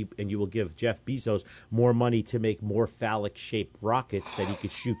copy, and you will give Jeff Bezos more money to make more phallic-shaped rockets that he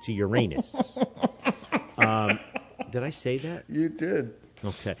could shoot to Uranus. Did I say that? You did.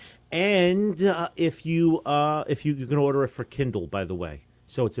 Okay, and if you can order it for Kindle, by the way.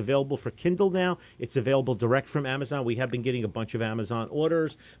 So it's available for Kindle now. It's available direct from Amazon. We have been getting a bunch of Amazon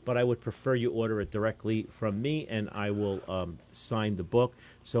orders, but I would prefer you order it directly from me, and I will sign the book.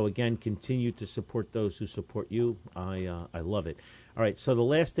 So again, continue to support those who support you. I love it. All right, so the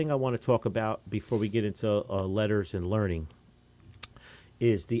last thing I want to talk about before we get into letters and learning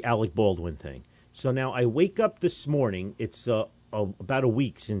is the Alec Baldwin thing. So now I wake up this morning. It's about a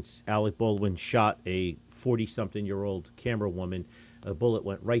week since Alec Baldwin shot a 40-something-year-old camera woman. A bullet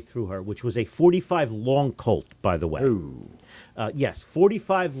went right through her, which was a .45 long Colt, by the way. Yes,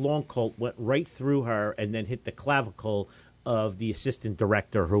 .45 long Colt went right through her and then hit the clavicle of the assistant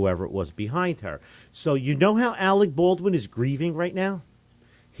director, whoever it was behind her. So you know how Alec Baldwin is grieving right now?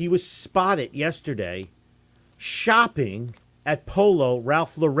 He was spotted yesterday shopping at Polo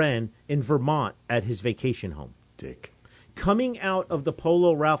Ralph Lauren in Vermont at his vacation home. Dick. Coming out of the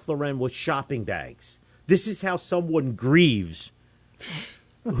Polo Ralph Lauren with shopping bags. This is how someone grieves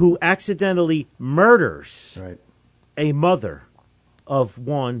who accidentally murders a mother of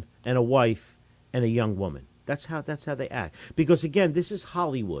one and a wife and a young woman. That's how they act. Because again, this is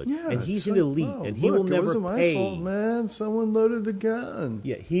Hollywood, and he's an elite, and he will never pay. It wasn't my fault, man. Someone loaded the gun.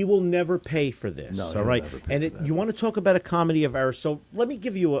 Yeah, he will never pay for this. No, all right. And you want to talk about a comedy of errors? So let me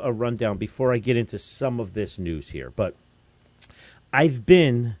give you a rundown before I get into some of this news here. But I've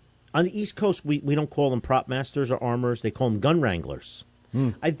been on the East Coast. We don't call them prop masters or armorers; they call them gun wranglers.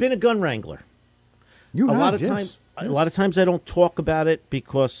 I've been a gun wrangler. A lot of times I don't talk about it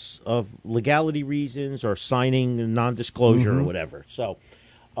because of legality reasons or signing a non-disclosure or whatever. So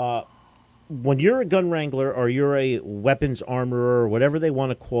when you're a gun wrangler or you're a weapons armorer or whatever they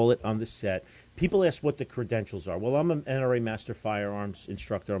want to call it on the set, people ask what the credentials are. Well, I'm an NRA Master Firearms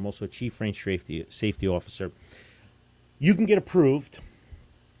instructor. I'm also a Chief Range Safety Officer. You can get approved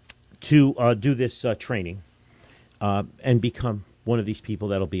to do this training and become one of these people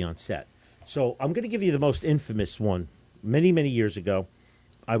that'll be on set. So I'm going to give you the most infamous one. Many, many years ago,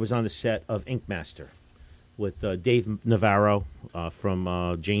 I was on the set of Ink Master with Dave Navarro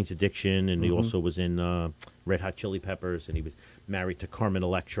from Jane's Addiction, and he also was in Red Hot Chili Peppers, and he was married to Carmen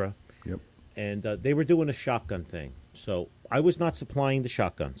Electra. Yep. And they were doing a shotgun thing. So I was not supplying the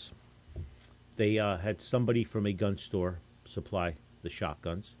shotguns. They had somebody from a gun store supply the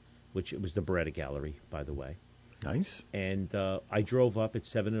shotguns, which it was the Beretta Gallery, by the way. Nice. And I drove up at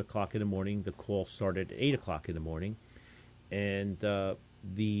 7 o'clock in the morning. The call started at 8 o'clock in the morning. And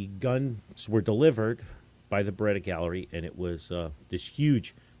the guns were delivered by the Beretta Gallery, and it was this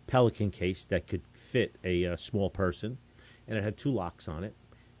huge Pelican case that could fit a small person. And it had 2 locks on it,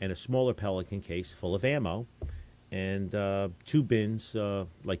 and a smaller Pelican case full of ammo, and 2 bins,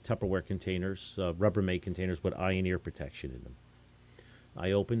 like Tupperware containers, Rubbermaid containers with eye and ear protection in them.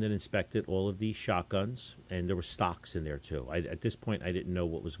 I opened and inspected all of these shotguns, and there were stocks in there, too. At this point, I didn't know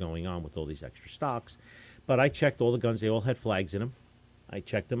what was going on with all these extra stocks, but I checked all the guns. They all had flags in them. I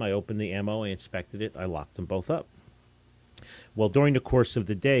checked them. I opened the ammo. I inspected it. I locked them both up. Well, during the course of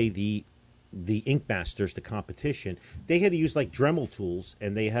the day, the Ink Masters, the competition, they had to use, like, Dremel tools,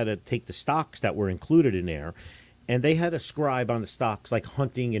 and they had to take the stocks that were included in there, and they had a scribe on the stocks, like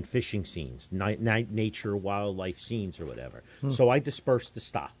hunting and fishing scenes, nature, wildlife scenes or whatever. So I dispersed the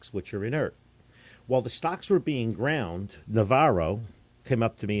stocks, which are inert. While the stocks were being ground, Navarro came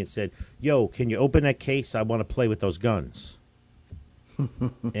up to me and said, "Yo, can you open that case? I want to play with those guns."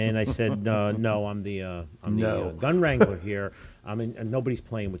 And I said, "No, I'm the gun wrangler here. And nobody's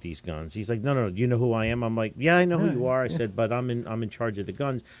playing with these guns." He's like, "No, do you know who I am?" I'm like, "Yeah, I know who you are." I said, "But I'm in charge of the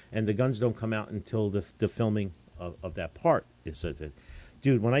guns, and the guns don't come out until the filming of that part."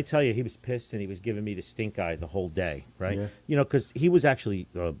 Dude, when I tell you, he was pissed, and he was giving me the stink eye the whole day, right? Yeah. You know, because he was actually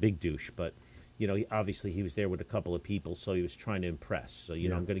a big douche, but you know, obviously he was there with a couple of people, so he was trying to impress. So, you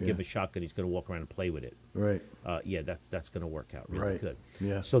know, I'm going to give him a shotgun. He's going to walk around and play with it. Right. Yeah, that's going to work out really good.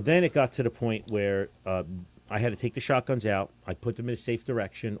 Yeah. So then it got to the point where I had to take the shotguns out. I put them in a safe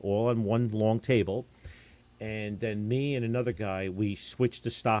direction, all on one long table. And then me and another guy, we switched the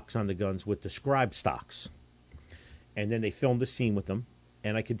stocks on the guns with the scribe stocks. And then they filmed the scene with them.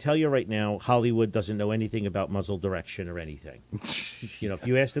 And I can tell you right now, Hollywood doesn't know anything about muzzle direction or anything. You know, if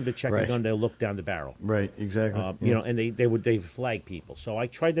you ask them to check a gun, they'll look down the barrel. Right, exactly. You know, and they flag people. So I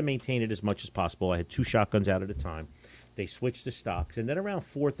tried to maintain it as much as possible. I had 2 shotguns out at a time. They switched the stocks. And then around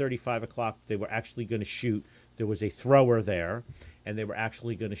 4:30, 5 o'clock, they were actually going to shoot. There was a thrower there, and they were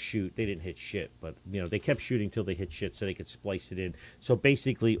actually going to shoot. They didn't hit shit, but, you know, they kept shooting until they hit shit so they could splice it in. So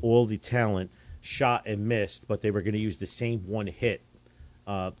basically all the talent shot and missed, but they were going to use the same one hit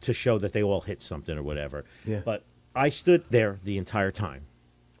to show that they all hit something or whatever. Yeah. But I stood there the entire time.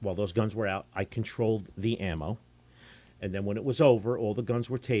 While those guns were out, I controlled the ammo. And then when it was over, all the guns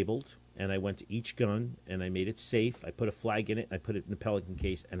were tabled, and I went to each gun, and I made it safe. I put a flag in it, I put it in the Pelican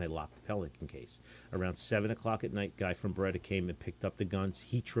case, and I locked the Pelican case. Around 7 o'clock at night, guy from Beretta came and picked up the guns.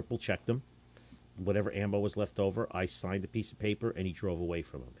 He triple-checked them. Whatever ammo was left over, I signed a piece of paper, and he drove away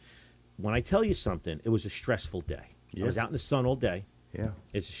from them. When I tell you something, it was a stressful day. Yeah. I was out in the sun all day. Yeah.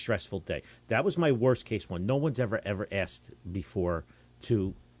 It's a stressful day. That was my worst case one. No one's ever asked before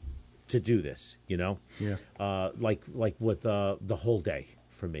to do this, you know? Yeah. Like with the whole day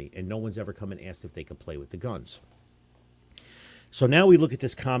for me. And no one's ever come and asked if they could play with the guns. So now we look at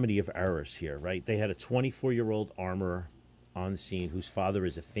this comedy of errors here, right? They had a 24-year-old armorer on the scene whose father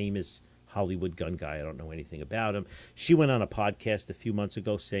is a famous Hollywood gun guy. I don't know anything about him. She went on a podcast a few months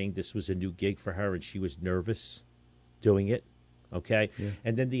ago saying this was a new gig for her and she was nervous doing it. Okay? Yeah.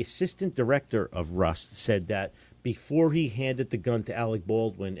 And then the assistant director of Rust said that before he handed the gun to Alec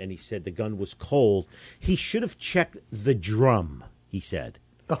Baldwin and he said the gun was cold, he should have checked the drum, he said.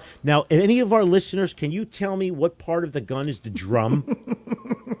 Oh. Now, any of our listeners, can you tell me what part of the gun is the drum?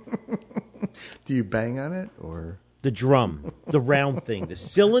 Do you bang on it or... The drum, the round thing, the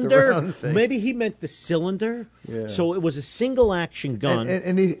cylinder. The round thing. Maybe he meant the cylinder. Yeah. So it was a single action gun.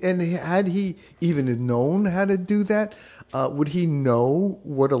 And had he even known how to do that, would he know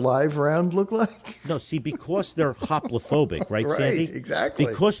what a live round looked like? No, see, because they're hoplophobic, right, Sandy? Right, exactly.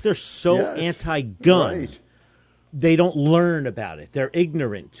 Because they're so anti-gun. Right. They don't learn about it. They're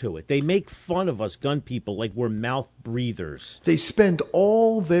ignorant to it. They make fun of us gun people like we're mouth breathers. They spend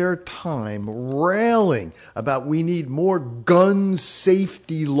all their time railing about we need more gun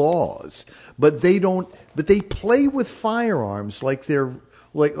safety laws, but they don't. But they play with firearms like they're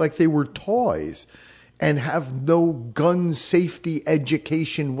like they were toys, and have no gun safety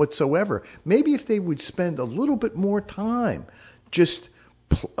education whatsoever. Maybe if they would spend a little bit more time just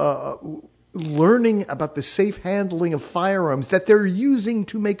learning about the safe handling of firearms that they're using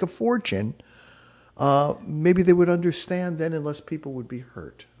to make a fortune, maybe they would understand then, and less people would be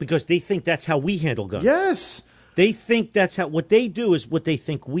hurt. Because they think that's how we handle guns. Yes. They think that's how, what they do is what they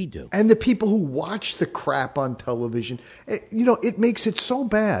think we do. And the people who watch the crap on television, it makes it so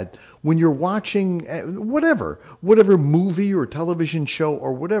bad when you're watching whatever movie or television show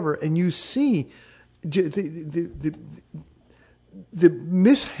or whatever, and you see the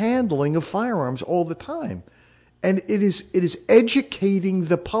mishandling of firearms all the time. And it is educating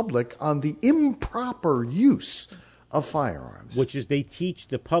the public on the improper use of firearms. Which is they teach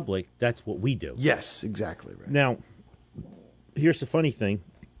the public that's what we do. Yes, exactly right. Now, here's the funny thing.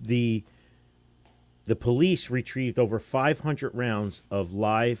 The police retrieved over 500 rounds of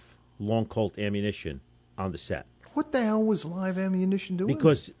live long Colt ammunition on the set. What the hell was live ammunition doing?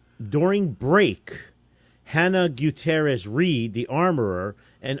 Because during break, Hannah Gutierrez Reed, the armorer,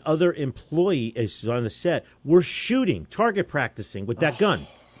 and other employees on the set were shooting, target practicing with that gun.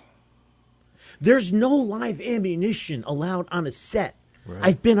 There's no live ammunition allowed on a set. Right.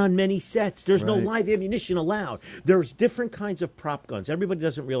 I've been on many sets. There's no live ammunition allowed. There's different kinds of prop guns. Everybody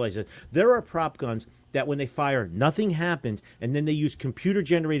doesn't realize it. There are prop guns that when they fire, nothing happens, and then they use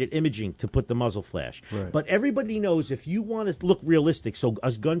computer-generated imaging to put the muzzle flash. Right. But everybody knows if you want to look realistic, so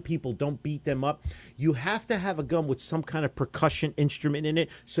us gun people don't beat them up, you have to have a gun with some kind of percussion instrument in it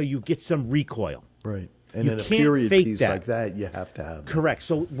so you get some recoil. Right. And in a period piece like that, you have to have that. Correct.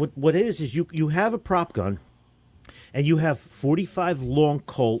 So what it is you have a prop gun, and you have 45 long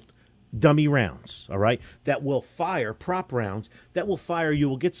Colt dummy rounds, all right, that will fire, prop rounds, that will fire, you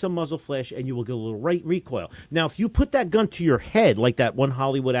will get some muzzle flash, and you will get a little recoil. Now, if you put that gun to your head, like that one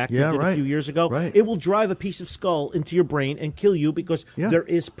Hollywood actor did a few years ago, it will drive a piece of skull into your brain and kill you because there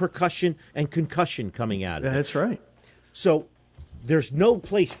is percussion and concussion coming out of it. That's right. So there's no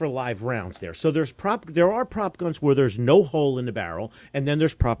place for live rounds there. So there are prop guns where there's no hole in the barrel, and then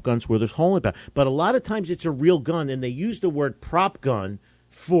there's prop guns where there's hole in the barrel. But a lot of times it's a real gun, and they use the word prop gun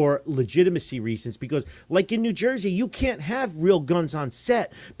for legitimacy reasons, because like in New Jersey, you can't have real guns on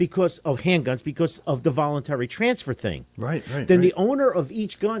set because of handguns, because of the voluntary transfer thing. Right. Then the owner of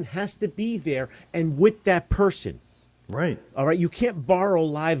each gun has to be there and with that person. Right. All right. You can't borrow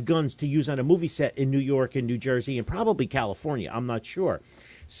live guns to use on a movie set in New York and New Jersey and probably California. I'm not sure.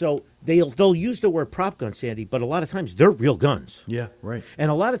 So they'll use the word prop gun, Sandy, but a lot of times they're real guns. Yeah, right.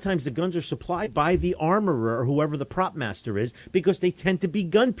 And a lot of times the guns are supplied by the armorer or whoever the prop master is, because they tend to be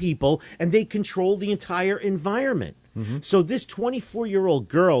gun people and they control the entire environment. Mm-hmm. So this 24-year-old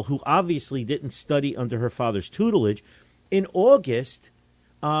girl, who obviously didn't study under her father's tutelage, in August,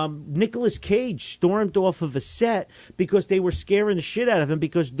 Nicolas Cage stormed off of a set because they were scaring the shit out of him,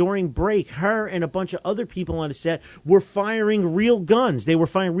 because during break, her and a bunch of other people on the set were firing real guns. They were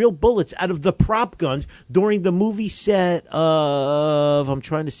firing real bullets out of the prop guns during the movie set of, I'm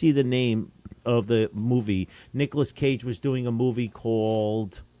trying to see the name of the movie. Nicolas Cage was doing a movie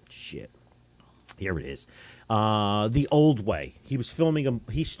called, here it is. The Old Way. He was filming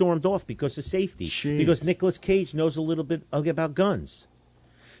he stormed off because of safety. Because Nicolas Cage knows a little bit about guns.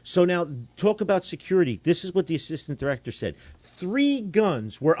 So now, talk about security. This is what the assistant director said. 3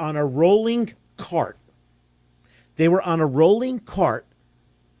 guns were on a rolling cart. They were on a rolling cart,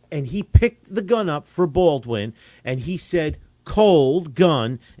 and he picked the gun up for Baldwin, and he said, "Cold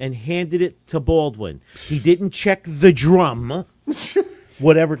gun," and handed it to Baldwin. He didn't check the drum,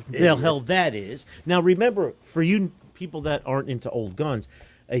 whatever the hell that is. Now, remember, for you people that aren't into old guns,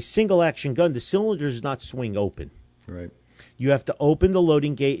 a single-action gun, the cylinder does not swing open. Right. You have to open the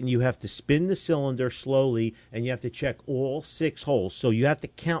loading gate, and you have to spin the cylinder slowly, and you have to check all 6 holes. So you have to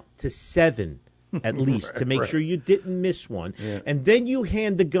count to 7 at least to make sure you didn't miss one. Yeah. And then you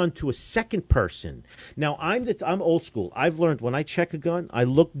hand the gun to a second person. Now, I'm old school. I've learned when I check a gun, I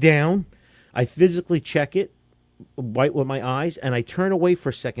look down, I physically check it right with my eyes, and I turn away for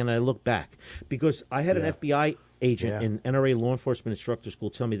a second, and I look back. Because I had an FBI agent in NRA law enforcement instructor school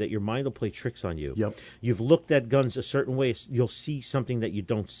tell me that your mind will play tricks on you. Yep. You've looked at guns a certain way, you'll see something that you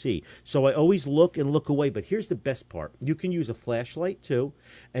don't see. So I always look and look away. But here's the best part. You can use a flashlight, too,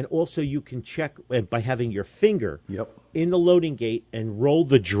 and also you can check by having your finger in the loading gate and roll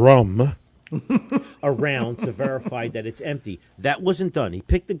the drum around to verify that it's empty. That wasn't done. He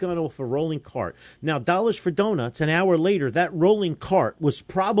picked the gun off a rolling cart. Now, dollars for donuts, an hour later, that rolling cart was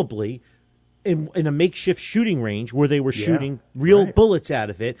probably in a makeshift shooting range where they were shooting real bullets out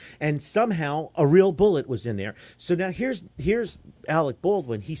of it, and somehow a real bullet was in there. So now here's Alec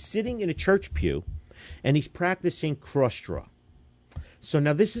Baldwin. He's sitting in a church pew, and he's practicing cross draw. So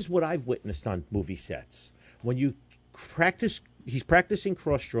now this is what I've witnessed on movie sets. When you practice He's practicing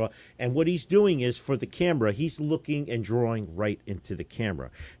cross draw, and what he's doing is for the camera, he's looking and drawing right into the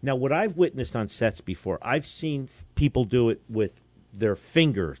camera. Now, what I've witnessed on sets before, I've seen people do it with their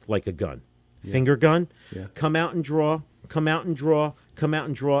finger like a gun, finger gun. Yeah. Come out and draw, come out and draw, come out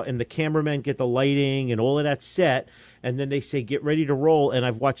and draw, and the cameramen get the lighting and all of that set, and then they say, get ready to roll. And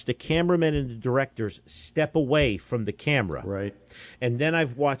I've watched the cameramen and the directors step away from the camera. Right. And then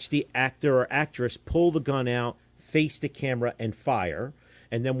I've watched the actor or actress pull the gun out, face the camera, and fire.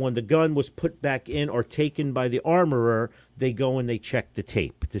 And then when the gun was put back in or taken by the armorer, they go and they check the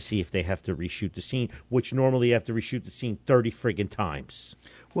tape to see if they have to reshoot the scene, which normally you have to reshoot the scene 30 friggin' times.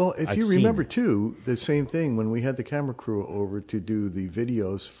 Well, if you remember, too, the same thing when we had the camera crew over to do the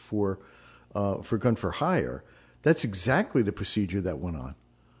videos for Gun for Hire, that's exactly the procedure that went on.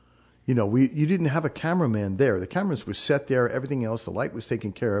 You know, you didn't have a cameraman there. The cameras were set there, everything else, the light was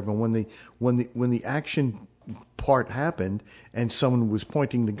taken care of, and when the action part happened and someone was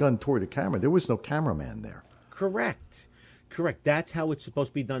pointing the gun toward the camera, there was no cameraman there. Correct. That's how it's supposed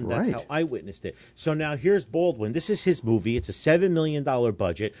to be done. That's Right. how I witnessed it. So now here's Baldwin. This is his movie. It's a $7 million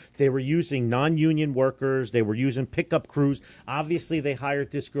budget. They were using non-union workers. They were using pickup crews. Obviously, they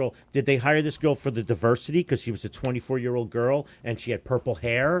hired this girl. Did they hire this girl for the diversity because she was a 24-year-old girl and she had purple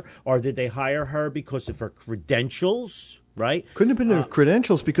hair? Or did they hire her because of her credentials? Right? Couldn't have been her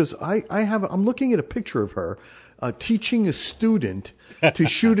credentials because I'm looking at a picture of her teaching a student to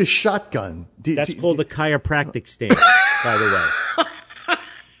shoot a shotgun. That's called a chiropractic stance, by the way.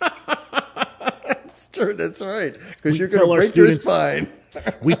 That's true. That's right. Because you're going to break your spine.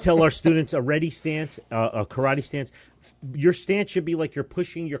 We tell our students a ready stance, a karate stance. Your stance should be like you're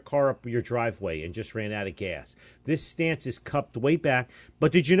pushing your car up your driveway and just ran out of gas. This stance is cupped way back.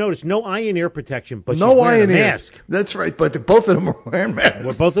 But did you notice no eye and ear protection? But no she's wearing eye and a mask. Ears. That's right. But both of them are wearing masks.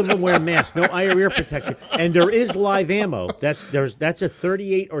 Well, both of them wearing masks. No eye or ear protection, and there is live ammo. That's a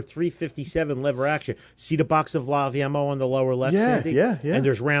 38 or 357 lever action. See the box of live ammo on the lower left, Sandy? Yeah. And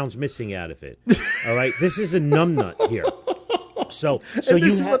there's rounds missing out of it. All right, this is a numbnut here. So this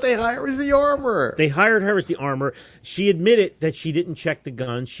is what they hire as the armorer. They hired her as the armorer. She admitted that she didn't check the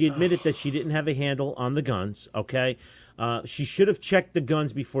guns. She admitted that she didn't have a handle on the guns, okay? She should have checked the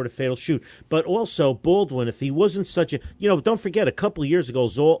guns before the fatal shoot. But also, Baldwin, if he wasn't such a... don't forget, a couple of years ago,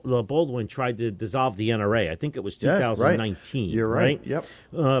 Baldwin tried to dissolve the NRA. I think it was 2019. Right. You're right.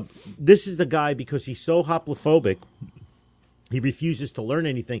 Yep. This is a guy, because he's so hoplophobic, he refuses to learn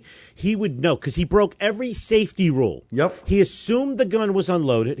anything. He would know because he broke every safety rule. Yep. He assumed the gun was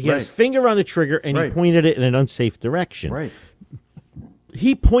unloaded. He had his finger on the trigger, and he pointed it in an unsafe direction. Right.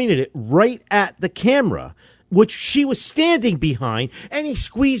 He pointed it right at the camera, which she was standing behind, and he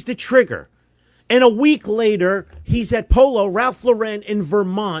squeezed the trigger. And a week later, he's at Polo Ralph Lauren in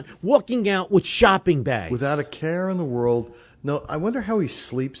Vermont, walking out with shopping bags. Without a care in the world. No, I wonder how he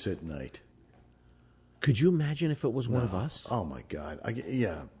sleeps at night. Could you imagine if it was one of us? Oh, my God.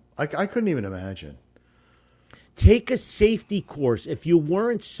 I couldn't even imagine. Take a safety course. If you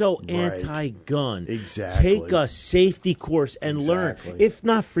weren't so anti-gun, take a safety course and learn. If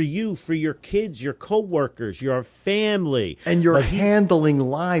not for you, for your kids, your coworkers, your family. And you're handling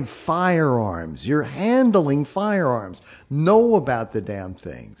live firearms. You're handling firearms. Know about the damn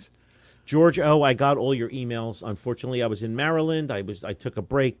things. George O., I got all your emails. Unfortunately, I was in Maryland. I took a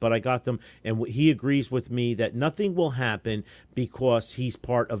break, but I got them, and he agrees with me that nothing will happen because he's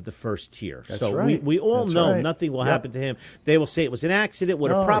part of the first tier. That's so right. we all know nothing will happen to him. They will say it was an accident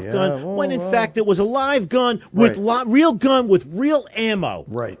with a prop gun, when in fact it was a live gun with real gun with real ammo.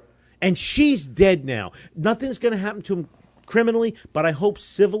 Right. And she's dead now. Nothing's going to happen to him criminally, but I hope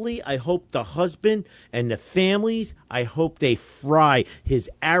civilly. I hope the husband and the families, I hope they fry his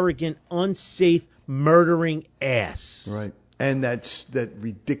arrogant, unsafe, murdering ass. Right. And that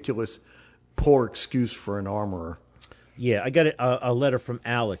ridiculous, poor excuse for an armorer. Yeah, I got a letter from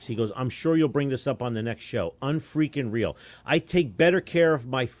Alex. He goes, I'm sure you'll bring this up on the next show. Unfreaking real. I take better care of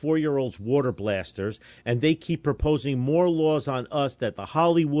my 4-year-old's water blasters, and they keep proposing more laws on us that the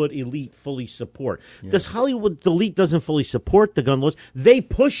Hollywood elite fully support. Yeah. This Hollywood elite doesn't fully support the gun laws. They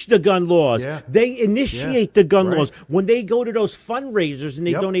push the gun laws. Yeah. They initiate the gun laws. When they go to those fundraisers and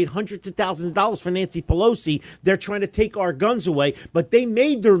they donate hundreds of thousands of dollars for Nancy Pelosi, they're trying to take our guns away, but they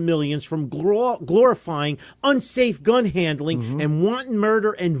made their millions from glorifying unsafe gun handling and wanton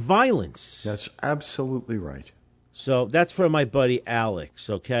murder and violence. That's absolutely right. So that's for my buddy Alex,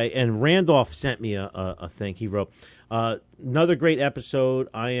 okay? And Randolph sent me a thing. He wrote, Another great episode.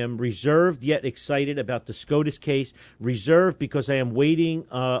 I am reserved yet excited about the SCOTUS case. Reserved because I am waiting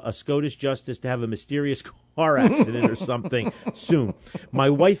a SCOTUS justice to have a mysterious car accident or something soon. My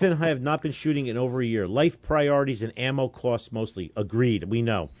wife and I have not been shooting in over a year. Life priorities and ammo costs mostly. Agreed. We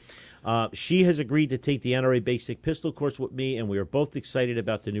know. She has agreed to take the NRA basic pistol course with me, and we are both excited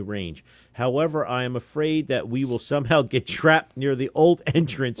about the new range. However, I am afraid that we will somehow get trapped near the old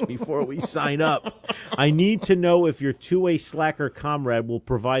entrance before we sign up. I need to know if your two-way slacker comrade will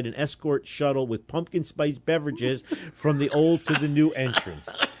provide an escort shuttle with pumpkin spice beverages from the old to the new entrance.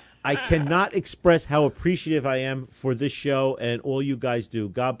 I cannot express how appreciative I am for this show and all you guys do.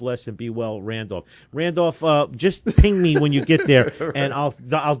 God bless and be well, Randolph. Randolph, just ping me when you get there, and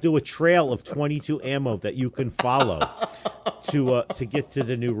I'll do a trail of 22 ammo that you can follow to get to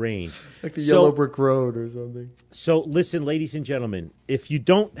the new range. Like the Yellow Brick Road or something. So listen, ladies and gentlemen, if you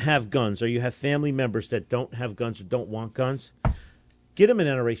don't have guns or you have family members that don't have guns or don't want guns, get them an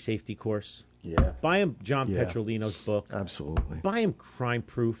NRA safety course. Yeah. Buy him John Petrolino's book. Absolutely. Buy him Crime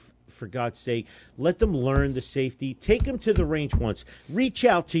Proof, for God's sake. Let them learn the safety. Take them to the range once. Reach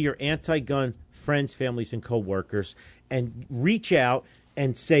out to your anti-gun friends, families, and co-workers, and reach out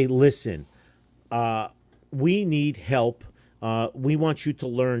and say, listen, we need help. We want you to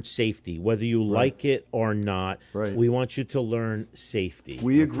learn safety, whether you like it or not. Right. We want you to learn safety.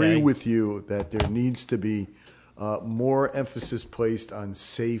 We agree with you that there needs to be more emphasis placed on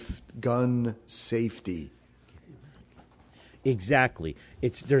gun safety. Exactly.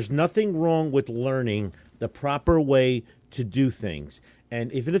 There's nothing wrong with learning the proper way to do things.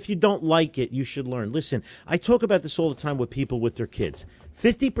 And even if you don't like it, you should learn. Listen, I talk about this all the time with people with their kids.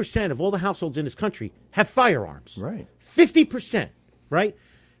 50% of all the households in this country have firearms. Right. 50%, right?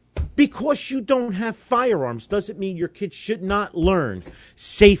 Because you don't have firearms doesn't mean your kids should not learn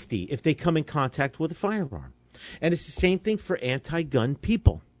safety if they come in contact with a firearm. And it's the same thing for anti-gun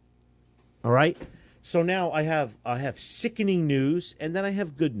people. All right? So now I have sickening news, and then I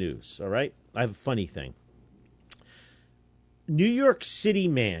have good news, all right? I have a funny thing. New York City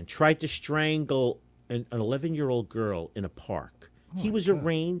man tried to strangle an 11-year-old girl in a park. He was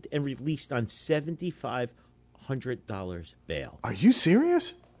arraigned and released on $7,500 bail. Are you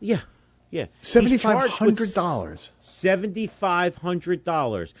serious? Yeah. Yeah. $7,500.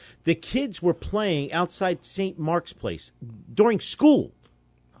 $7,500. The kids were playing outside St. Mark's Place during school.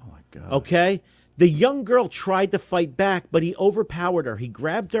 Oh, my God. Okay? The young girl tried to fight back, but he overpowered her. He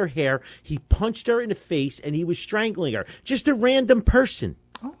grabbed her hair, he punched her in the face, and he was strangling her. Just a random person.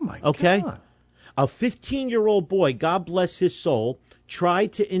 Oh, my okay? God. A 15-year-old boy, God bless his soul,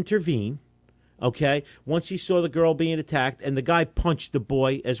 tried to intervene. Okay, once he saw the girl being attacked, and the guy punched the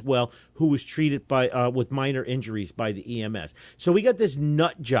boy as well, who was treated with minor injuries by the EMS. So we got this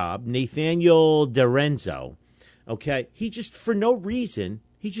nut job, Nathaniel DeRenzo. Okay, he just, for no reason,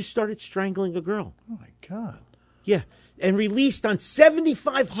 he just started strangling a girl. Oh, my God. Yeah, and released on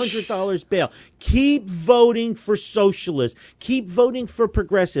 $7,500 bail. Keep voting for socialists. Keep voting for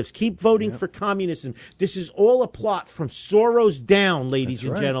progressives. Keep voting for communism. This is all a plot from Soros down, ladies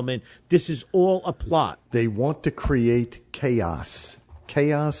and gentlemen. This is all a plot. They want to create chaos.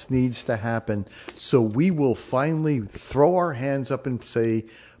 Chaos needs to happen. So we will finally throw our hands up and say,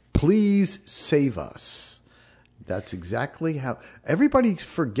 please save us. That's exactly how everybody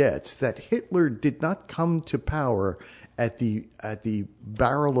forgets that Hitler did not come to power at the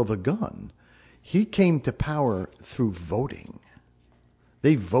barrel of a gun. He came to power through voting.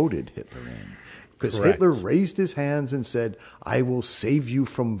 They voted Hitler in because Hitler raised his hands and said, I will save you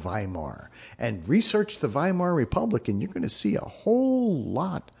from Weimar. And research the Weimar Republic, and you're going to see a whole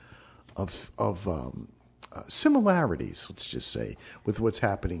lot of similarities, let's just say, with what's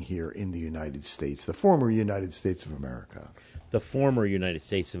happening here in the United States, the former United States of America. The former United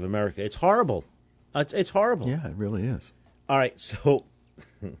States of America. It's horrible. It's horrible. Yeah, it really is. All right, so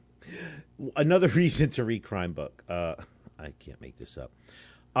another reason to read Crime Book. I can't make this up.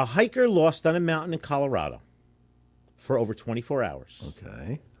 A hiker lost on a mountain in Colorado for over 24 hours.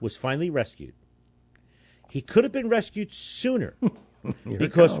 Okay. Was finally rescued. He could have been rescued sooner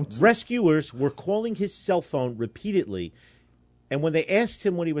because rescuers were calling his cell phone repeatedly, and when they asked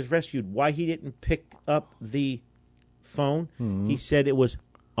him when he was rescued why he didn't pick up the phone, he said it was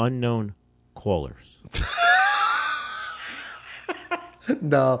unknown callers.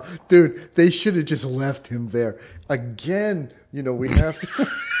 No, dude, they should have just left him there. Again, we have to...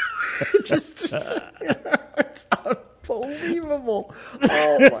 it's unbelievable.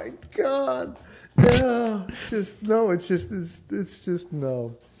 Oh, my God. Yeah, it's just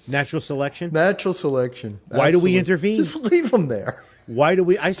no. Natural selection? Natural selection. Why do we intervene? Just leave him there. Why do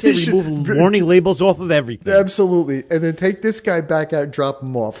we? I say remove warning labels off of everything. Absolutely. And then take this guy back out and drop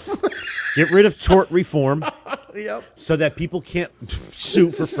him off. Get rid of tort reform. Yep. So that people can't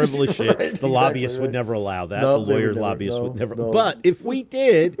sue for frivolous shit. Right, The lobbyists would never allow that. No, The they lawyer would never. lobbyists No, would never. no. But if we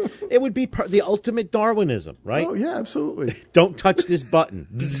did, it would be the ultimate Darwinism, right? Oh, yeah, absolutely. Don't touch this button.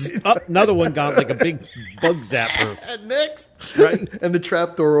 Up, another one gone like a big bug zapper. And next. Right. And the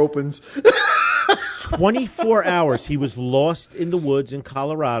trap door opens. 24 hours. He was lost in the woods in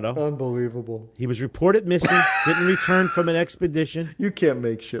Colorado. Unbelievable. He was reported missing, didn't return from an expedition. You can't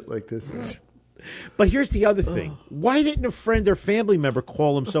make shit like this. But here's the other thing. Why didn't a friend or family member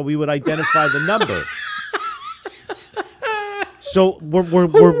call him so we would identify the number? So we're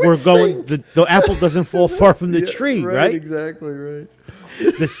going. The apple doesn't fall far from the tree, right? Exactly right.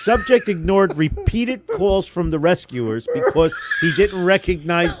 The subject ignored repeated calls from the rescuers because he didn't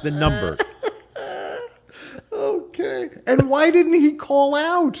recognize the number. Okay. And why didn't he call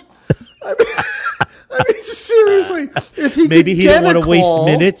out? I mean, seriously, if he Maybe could he get didn't want a to waste call,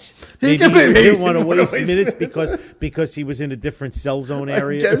 minutes. Maybe he maybe didn't want to wanna waste minutes because he was in a different cell zone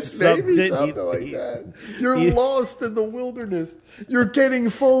area. I guess maybe something like that. You're lost in the wilderness. You're getting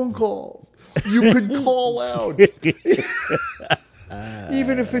phone calls. You could call out,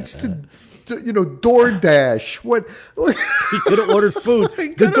 even if it's to DoorDash. What? He could have ordered food.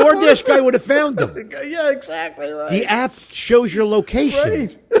 The DoorDash guy would have found him. Yeah, exactly right. The app shows your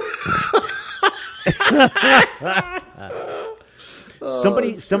location. Right.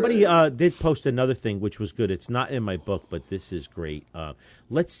 Somebody did post another thing, which was good. It's not in my book, but this is great.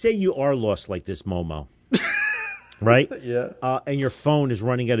 Let's say you are lost like this Momo, right? Yeah. And your phone is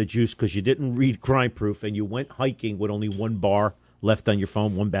running out of juice because you didn't read Crime Proof and you went hiking with only one bar left on your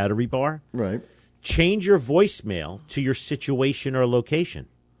phone, one battery bar. Right. Change your voicemail to your situation or location.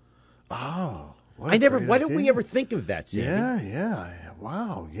 Oh, Why don't we ever think of that, Sandy? Yeah.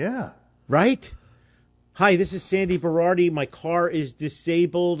 Wow, yeah. Right? Hi, this is Sandy Berardi. My car is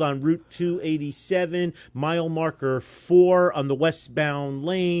disabled on Route 287, mile marker 4 on the westbound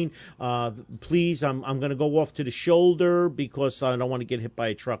lane. Please, I'm going to go off to the shoulder because I don't want to get hit by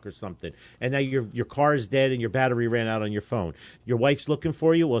a truck or something. And now your car is dead and your battery ran out on your phone. Your wife's looking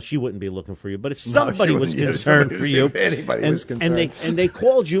for you. Well, she wouldn't be looking for you. But if somebody was concerned for you, if anybody was concerned, and they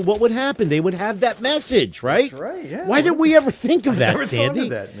called you, what would happen? They would have that message, right? That's right. Yeah. Why didn't we ever think of that, never Sandy? thought of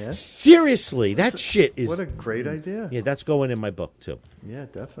that, man. Seriously, that shit is. What a great idea. Yeah, that's going in my book too. Yeah,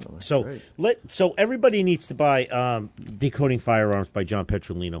 definitely. So Great. so everybody needs to buy Decoding Firearms by John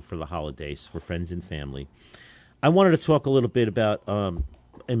Petrolino for the holidays for friends and family. I wanted to talk a little bit about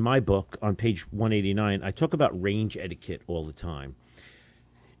in my book on page 189. I talk about range etiquette all the time.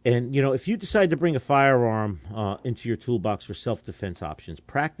 And, if you decide to bring a firearm into your toolbox for self-defense options,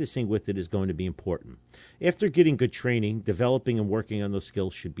 practicing with it is going to be important. After getting good training, developing and working on those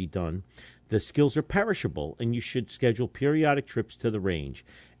skills should be done. The skills are perishable, and you should schedule periodic trips to the range.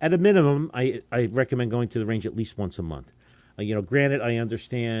 At a minimum, I recommend going to the range at least once a month. Granted, I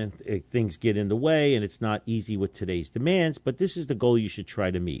understand things get in the way, and it's not easy with today's demands, but this is the goal you should try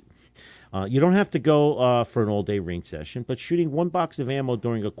to meet. You don't have to go for an all-day range session, but shooting one box of ammo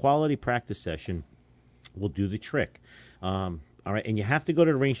during a quality practice session will do the trick. All right, and you have to go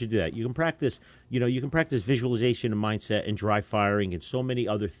to the range to do that. You can practice, you can practice visualization and mindset and dry firing and so many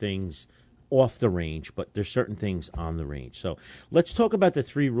other things off the range, but there's certain things on the range. So let's talk about the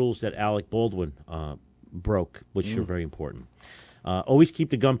 3 rules that Alec Baldwin broke, which are very important. Always keep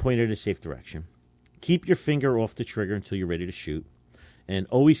the gun pointed in a safe direction. Keep your finger off the trigger until you're ready to shoot. And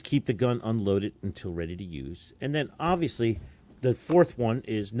always keep the gun unloaded until ready to use. And then, obviously, the 4th one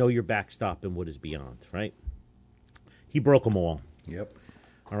is know your backstop and what is beyond, right? He broke them all. Yep.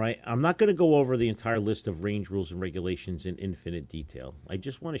 All right. I'm not going to go over the entire list of range rules and regulations in infinite detail. I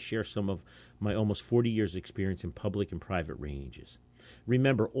just want to share some of my almost 40 years' experience in public and private ranges.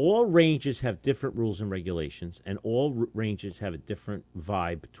 Remember, all ranges have different rules and regulations, and all ranges have a different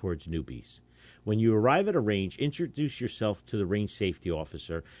vibe towards newbies. When you arrive at a range, introduce yourself to the range safety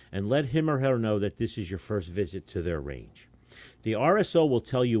officer and let him or her know that this is your first visit to their range. The RSO will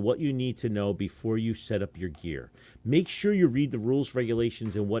tell you what you need to know before you set up your gear. Make sure you read the rules,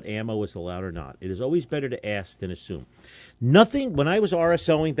 regulations, and what ammo is allowed or not. It is always better to ask than assume. When I was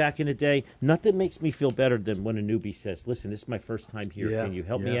RSOing back in the day, nothing makes me feel better than when a newbie says, listen, this is my first time here. Yeah, Can you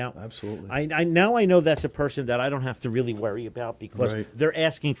help me out? Absolutely. I know that's a person that I don't have to really worry about because they're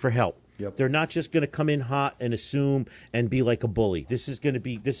asking for help. Yep. They're not just going to come in hot and assume and be like a bully.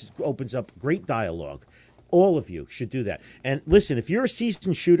 This opens up great dialogue. All of you should do that. And listen, if you're a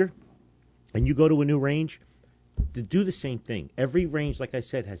seasoned shooter and you go to a new range, to do the same thing. Every range, like I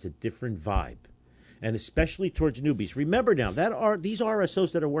said, has a different vibe. and especially towards newbies. Remember now, these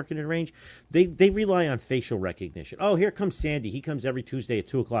RSOs that are working in range, they rely on facial recognition. Oh, here comes Sandy. He comes every Tuesday at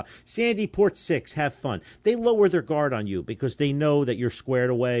 2 o'clock. Sandy, port 6, have fun. They lower their guard on you because they know that you're squared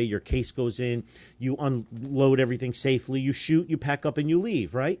away, your case goes in, you unload everything safely, you shoot, you pack up, and you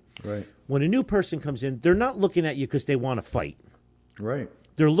leave, right? Right. When a new person comes in, they're not looking at you because they want to fight. Right.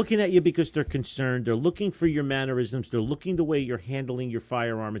 They're looking at you because they're concerned. They're looking for your mannerisms. They're looking the way you're handling your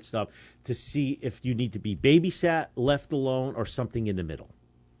firearm and stuff to see if you need to be babysat, left alone, or something in the middle.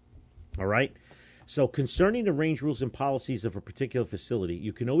 All right? So concerning the range rules and policies of a particular facility,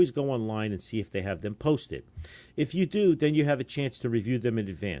 you can always go online and see if they have them posted. If you do, then you have a chance to review them in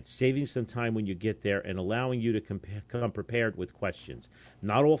advance, saving some time when you get there and allowing you to come prepared with questions.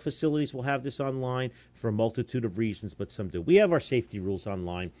 Not all facilities will have this online for a multitude of reasons, but some do. We have our safety rules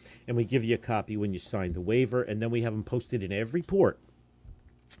online, and we give you a copy when you sign the waiver, and then we have them posted in every port.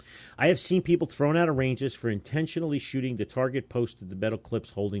 I have seen people thrown out of ranges for intentionally shooting the target post of the metal clips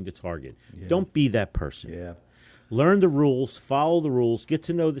holding the target. Yeah. Don't be that person. Yeah. Learn the rules, follow the rules, get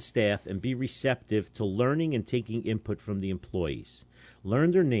to know the staff, and be receptive to learning and taking input from the employees.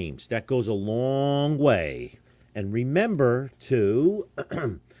 Learn their names. That goes a long way. And remember to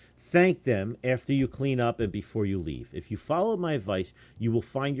thank them after you clean up and before you leave. If you follow my advice, you will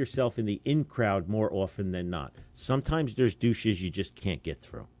find yourself in the in crowd more often than not. Sometimes there's douches you just can't get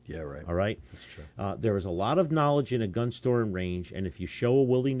through. Yeah, right. All right? That's true. There is a lot of knowledge in a gun store and range, and if you show a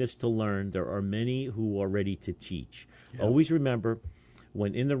willingness to learn, there are many who are ready to teach. Yep. Always remember,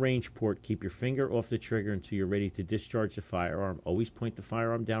 when in the range port, keep your finger off the trigger until you're ready to discharge the firearm. Always point the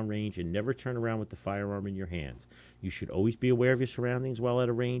firearm down range and never turn around with the firearm in your hands. You should always be aware of your surroundings while at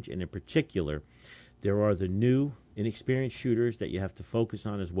a range, and in particular, there are the new, inexperienced shooters that you have to focus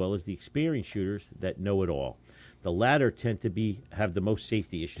on as well as the experienced shooters that know it all. The latter tend to have the most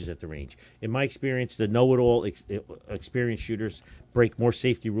safety issues at the range. In my experience, the know-it-all experienced shooters break more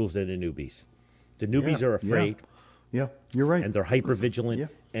safety rules than the newbies. The newbies are afraid. Yeah, you're right. And they're hyper-vigilant. Yeah.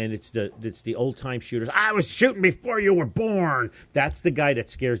 And it's the old-time shooters. I was shooting before you were born. That's the guy that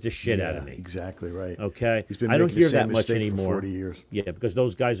scares the shit out of me. Exactly right. Okay? He's been I don't making the hear same that much mistake anymore. for 40 years. Yeah, because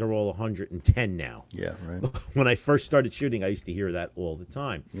those guys are all 110 now. Yeah, right. When I first started shooting, I used to hear that all the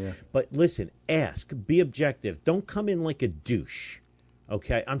time. Yeah. But listen, ask, be objective. Don't come in like a douche.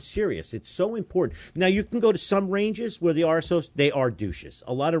 Okay, I'm serious. It's so important. Now, you can go to some ranges where the RSOs, they are douches.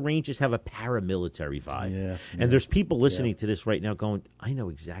 A lot of ranges have a paramilitary vibe. Yeah. And there's people listening to this right now going, I know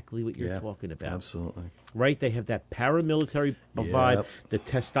exactly what you're talking about. Absolutely. Right? They have that paramilitary vibe. The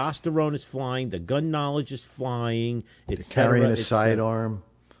testosterone is flying. The gun knowledge is flying. It's carrying a sidearm.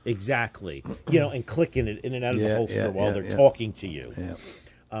 Exactly. And clicking it in and out of the holster while they're talking to you.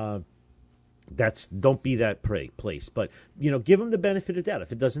 Yeah. Don't be that place, but give them the benefit of doubt.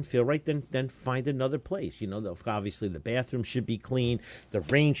 If it doesn't feel right, then find another place. Obviously the bathroom should be clean, the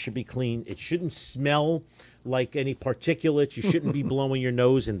range should be clean. It shouldn't smell like any particulates. You shouldn't be blowing your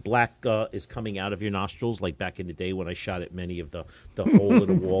nose and black is coming out of your nostrils like back in the day when I shot at many of the hole in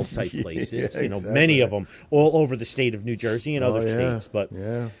the wall type places. Exactly. Many of them all over the state of New Jersey and other states, but.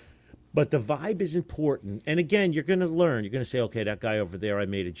 Yeah. But the vibe is important. And again, you're going to learn. You're going to say, okay, that guy over there, I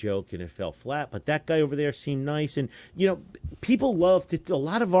made a joke and it fell flat. But that guy over there seemed nice. And, people love to, a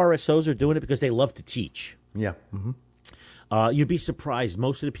lot of RSOs are doing it because they love to teach. Yeah. Mm-hmm. You'd be surprised.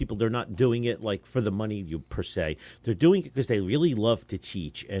 Most of the people, they're not doing it like for the money per se. They're doing it because they really love to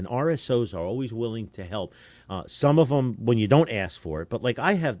teach. And RSOs are always willing to help. Some of them when you don't ask for it. But like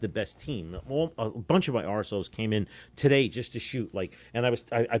I have the best team. A bunch of my RSOs came in today just to shoot. And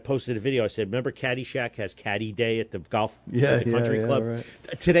I posted a video. I said, remember Caddyshack has Caddy Day at the country club? Right.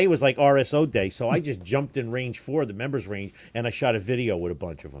 Today was like RSO Day. So I just jumped in range 4, the members range, and I shot a video with a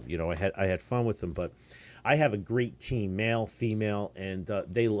bunch of them. I had fun with them. But I have a great team, male, female, and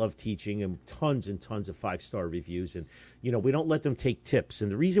they love teaching and tons of 5-star reviews. And, we don't let them take tips. And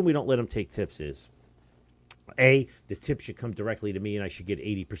the reason we don't let them take tips is, A, the tip should come directly to me and I should get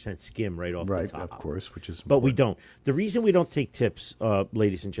 80% skim right off the top. Right, of course, which is important. But we don't. The reason we don't take tips,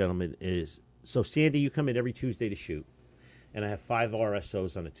 ladies and gentlemen, is, so Sandy, you come in every Tuesday to shoot, and I have 5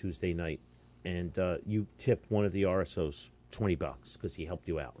 RSOs on a Tuesday night, and you tip one of the RSOs $20 because he helped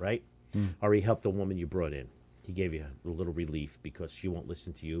you out, right? Or he helped the woman you brought in. He gave you a little relief because she won't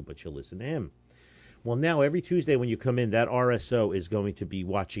listen to you, but she'll listen to him. Well, now every Tuesday when you come in, that RSO is going to be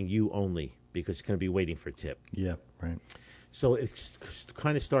watching you only because it's going to be waiting for a tip. Yeah, right. So it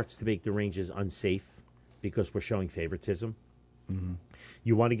kind of starts to make the ranges unsafe because we're showing favoritism. Mm-hmm.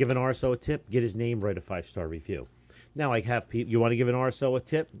 You want to give an RSO a tip, get his name, write a 5-star review. Now I have people, you want to give an RSO a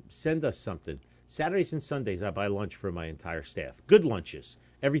tip, send us something. Saturdays and Sundays I buy lunch for my entire staff. Good lunches.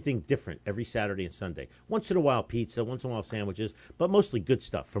 Everything different every Saturday and Sunday. Once in a while pizza, once in a while sandwiches, but mostly good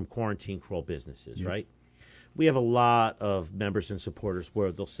stuff from quarantine crawl businesses, right? We have a lot of members and supporters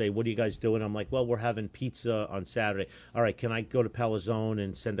where they'll say, what are you guys doing? I'm like, well, we're having pizza on Saturday. All right, can I go to Pelazone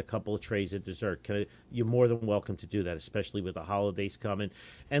and send a couple of trays of dessert? You're more than welcome to do that, especially with the holidays coming.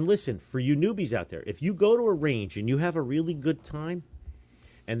 And listen, for you newbies out there, if you go to a range and you have a really good time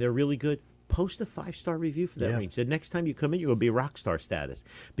and they're really good, post a 5-star review for that range. The next time you come in, you're going to be rock star status.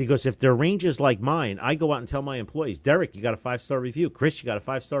 Because if their range is like mine, I go out and tell my employees, Derek, you got a 5-star review. Chris, you got a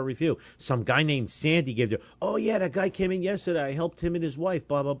 5-star review. Some guy named Sandy gave you, oh, yeah, that guy came in yesterday. I helped him and his wife,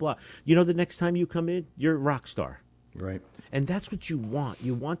 blah, blah, blah. You know, the next time you come in, you're a rock star. Right. And that's what you want.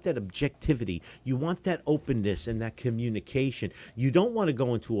 You want that objectivity. You want that openness and that communication. You don't want to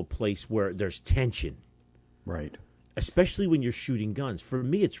go into a place where there's tension. Right. Especially when you're shooting guns. For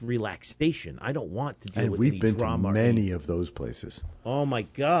me, it's relaxation. I don't want to deal with any drama. And we've been to many of those places. Oh, my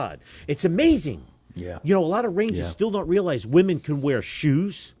God. It's amazing. Yeah. You know, a lot of ranges still don't realize women can wear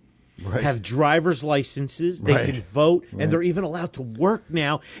shoes, have driver's licenses, they can vote, and they're even allowed to work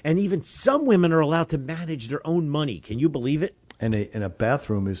now. And even some women are allowed to manage their own money. Can you believe it? And a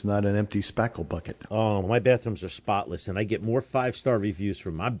bathroom is not an empty spackle bucket. Oh, my bathrooms are spotless, and I get more 5-star reviews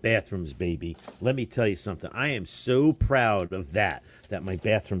from my bathrooms, baby. Let me tell you something. I am so proud of that my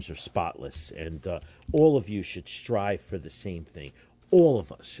bathrooms are spotless, and all of you should strive for the same thing. All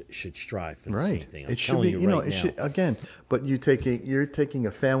of us should strive for the same thing. I'm telling you right now. Again, but you're taking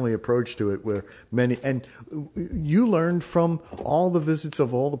a family approach to it where and you learned from all the visits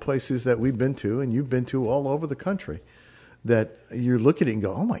of all the places that we've been to, and you've been to all over the country, that you look at it and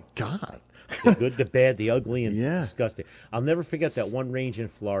go, oh, my God. The good, the bad, the ugly, and disgusting. I'll never forget that one range in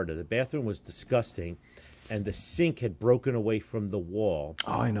Florida. The bathroom was disgusting, and the sink had broken away from the wall.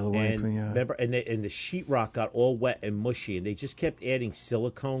 Oh, I know the one. Remember, and the sheetrock got all wet and mushy, and they just kept adding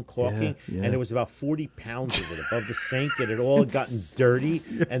silicone caulking, and there was about 40 pounds of it above the sink, and it all had gotten dirty,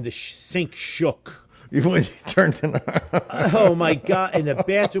 and the sink shook. When you turned it on. Oh, my God. And the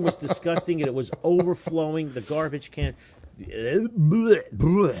bathroom was disgusting, and it was overflowing. The garbage can. Yeah.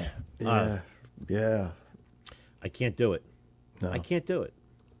 I can't do it. No. I can't do it.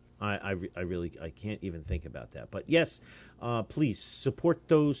 I really can't even think about that. But yes, please support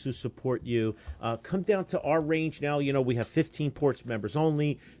those who support you. Come down to our range now. You know, we have 15 ports members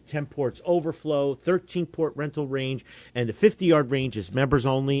only, 10 ports overflow, 13 port rental range, and the 50-yard range is members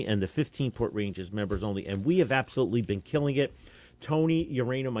only, and the 15 port range is members only. And we have absolutely been killing it. Tony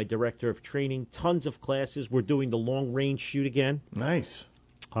Urano, my director of training, tons of classes. We're doing the long range shoot again. Nice.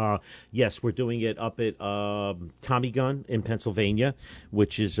 Yes, we're doing it up at Tommy Gun in Pennsylvania,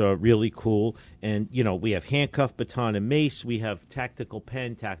 which is really cool. And, you know, we have handcuff, baton, and mace. We have tactical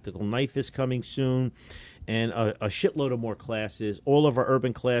pen, tactical knife is coming soon, and a shitload of more classes. All of our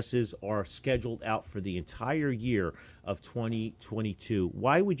urban classes are scheduled out for the entire year of 2022.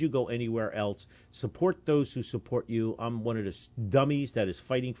 Why would you go anywhere else? Support those who support you. I'm one of the dummies that is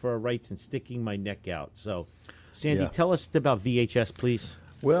fighting for our rights and sticking my neck out. So, Sandy, tell us about VHS, please.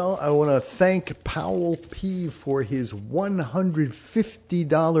 Well, I want to thank Powell P. for his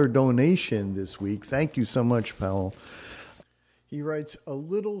 $150 donation this week. Thank you so much, Powell. He writes, a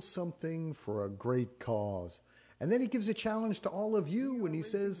little something for a great cause. And then he gives a challenge to all of you when he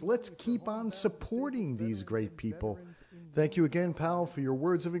says, let's keep on supporting these great people. Thank you again, Powell, for your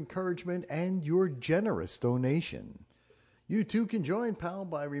words of encouragement and your generous donation. You too can join Powell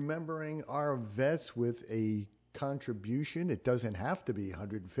by remembering our vets with a contribution. It doesn't have to be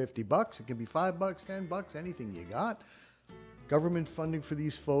 $150. It can be $5, $10, anything you got. Government funding for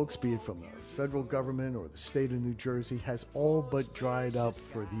these folks, be it from the federal government or the state of New Jersey, has all but dried up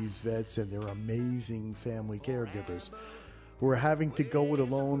for these vets and their amazing family caregivers who are having to go it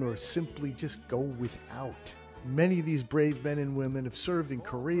alone or simply just go without. Many of these brave men and women have served in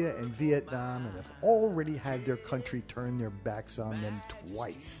Korea and Vietnam and have already had their country turn their backs on them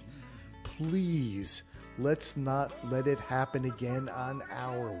twice. Please, let's not let it happen again on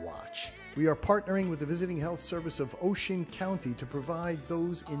our watch. We are partnering with the Visiting Health Service of Ocean County to provide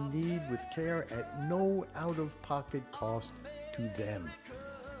those in need with care at no out-of-pocket cost to them.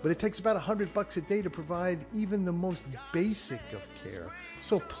 But it takes about $100 a day to provide even the most basic of care.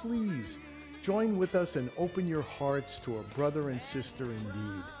 So please, join with us and open your hearts to a brother and sister in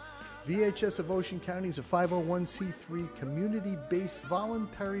need. VHS of Ocean County is a 501c3 community-based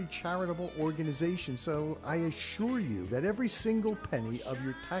voluntary charitable organization, so I assure you that every single penny of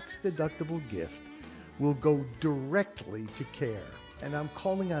your tax-deductible gift will go directly to care. And I'm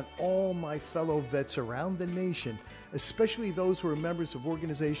calling on all my fellow vets around the nation, especially those who are members of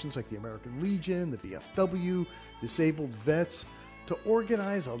organizations like the American Legion, the VFW, Disabled Vets, to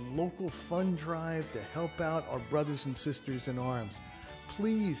organize a local fund drive to help out our brothers and sisters in arms.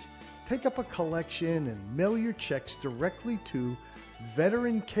 Please take up a collection and mail your checks directly to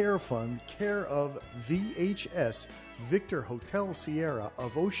Veteran Care Fund, care of VHS, Victor Hotel Sierra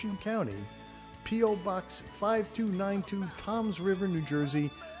of Ocean County, P.O. Box 5292, Toms River, New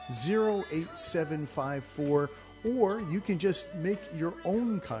Jersey, 08754. Or you can just make your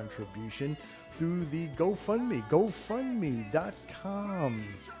own contribution through the GoFundMe, gofundme.com.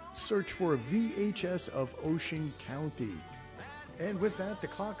 Search for VHS of Ocean County. And with that, the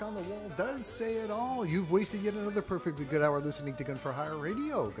clock on the wall does say it all. You've wasted yet another perfectly good hour listening to Gun for Hire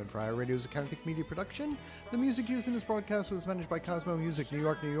Radio. Gun for Hire Radio is a Countertake Media production. The music used in this broadcast was managed by Cosmo Music, New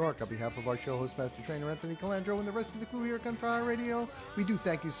York, New York. On behalf of our show host, Master Trainer Anthony Calandro, and the rest of the crew here at Gun for Hire Radio, we do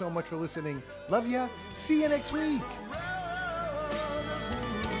thank you so much for listening. Love ya. See you next week.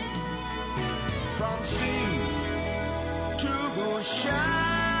 From sea to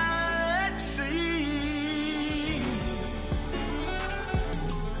shine.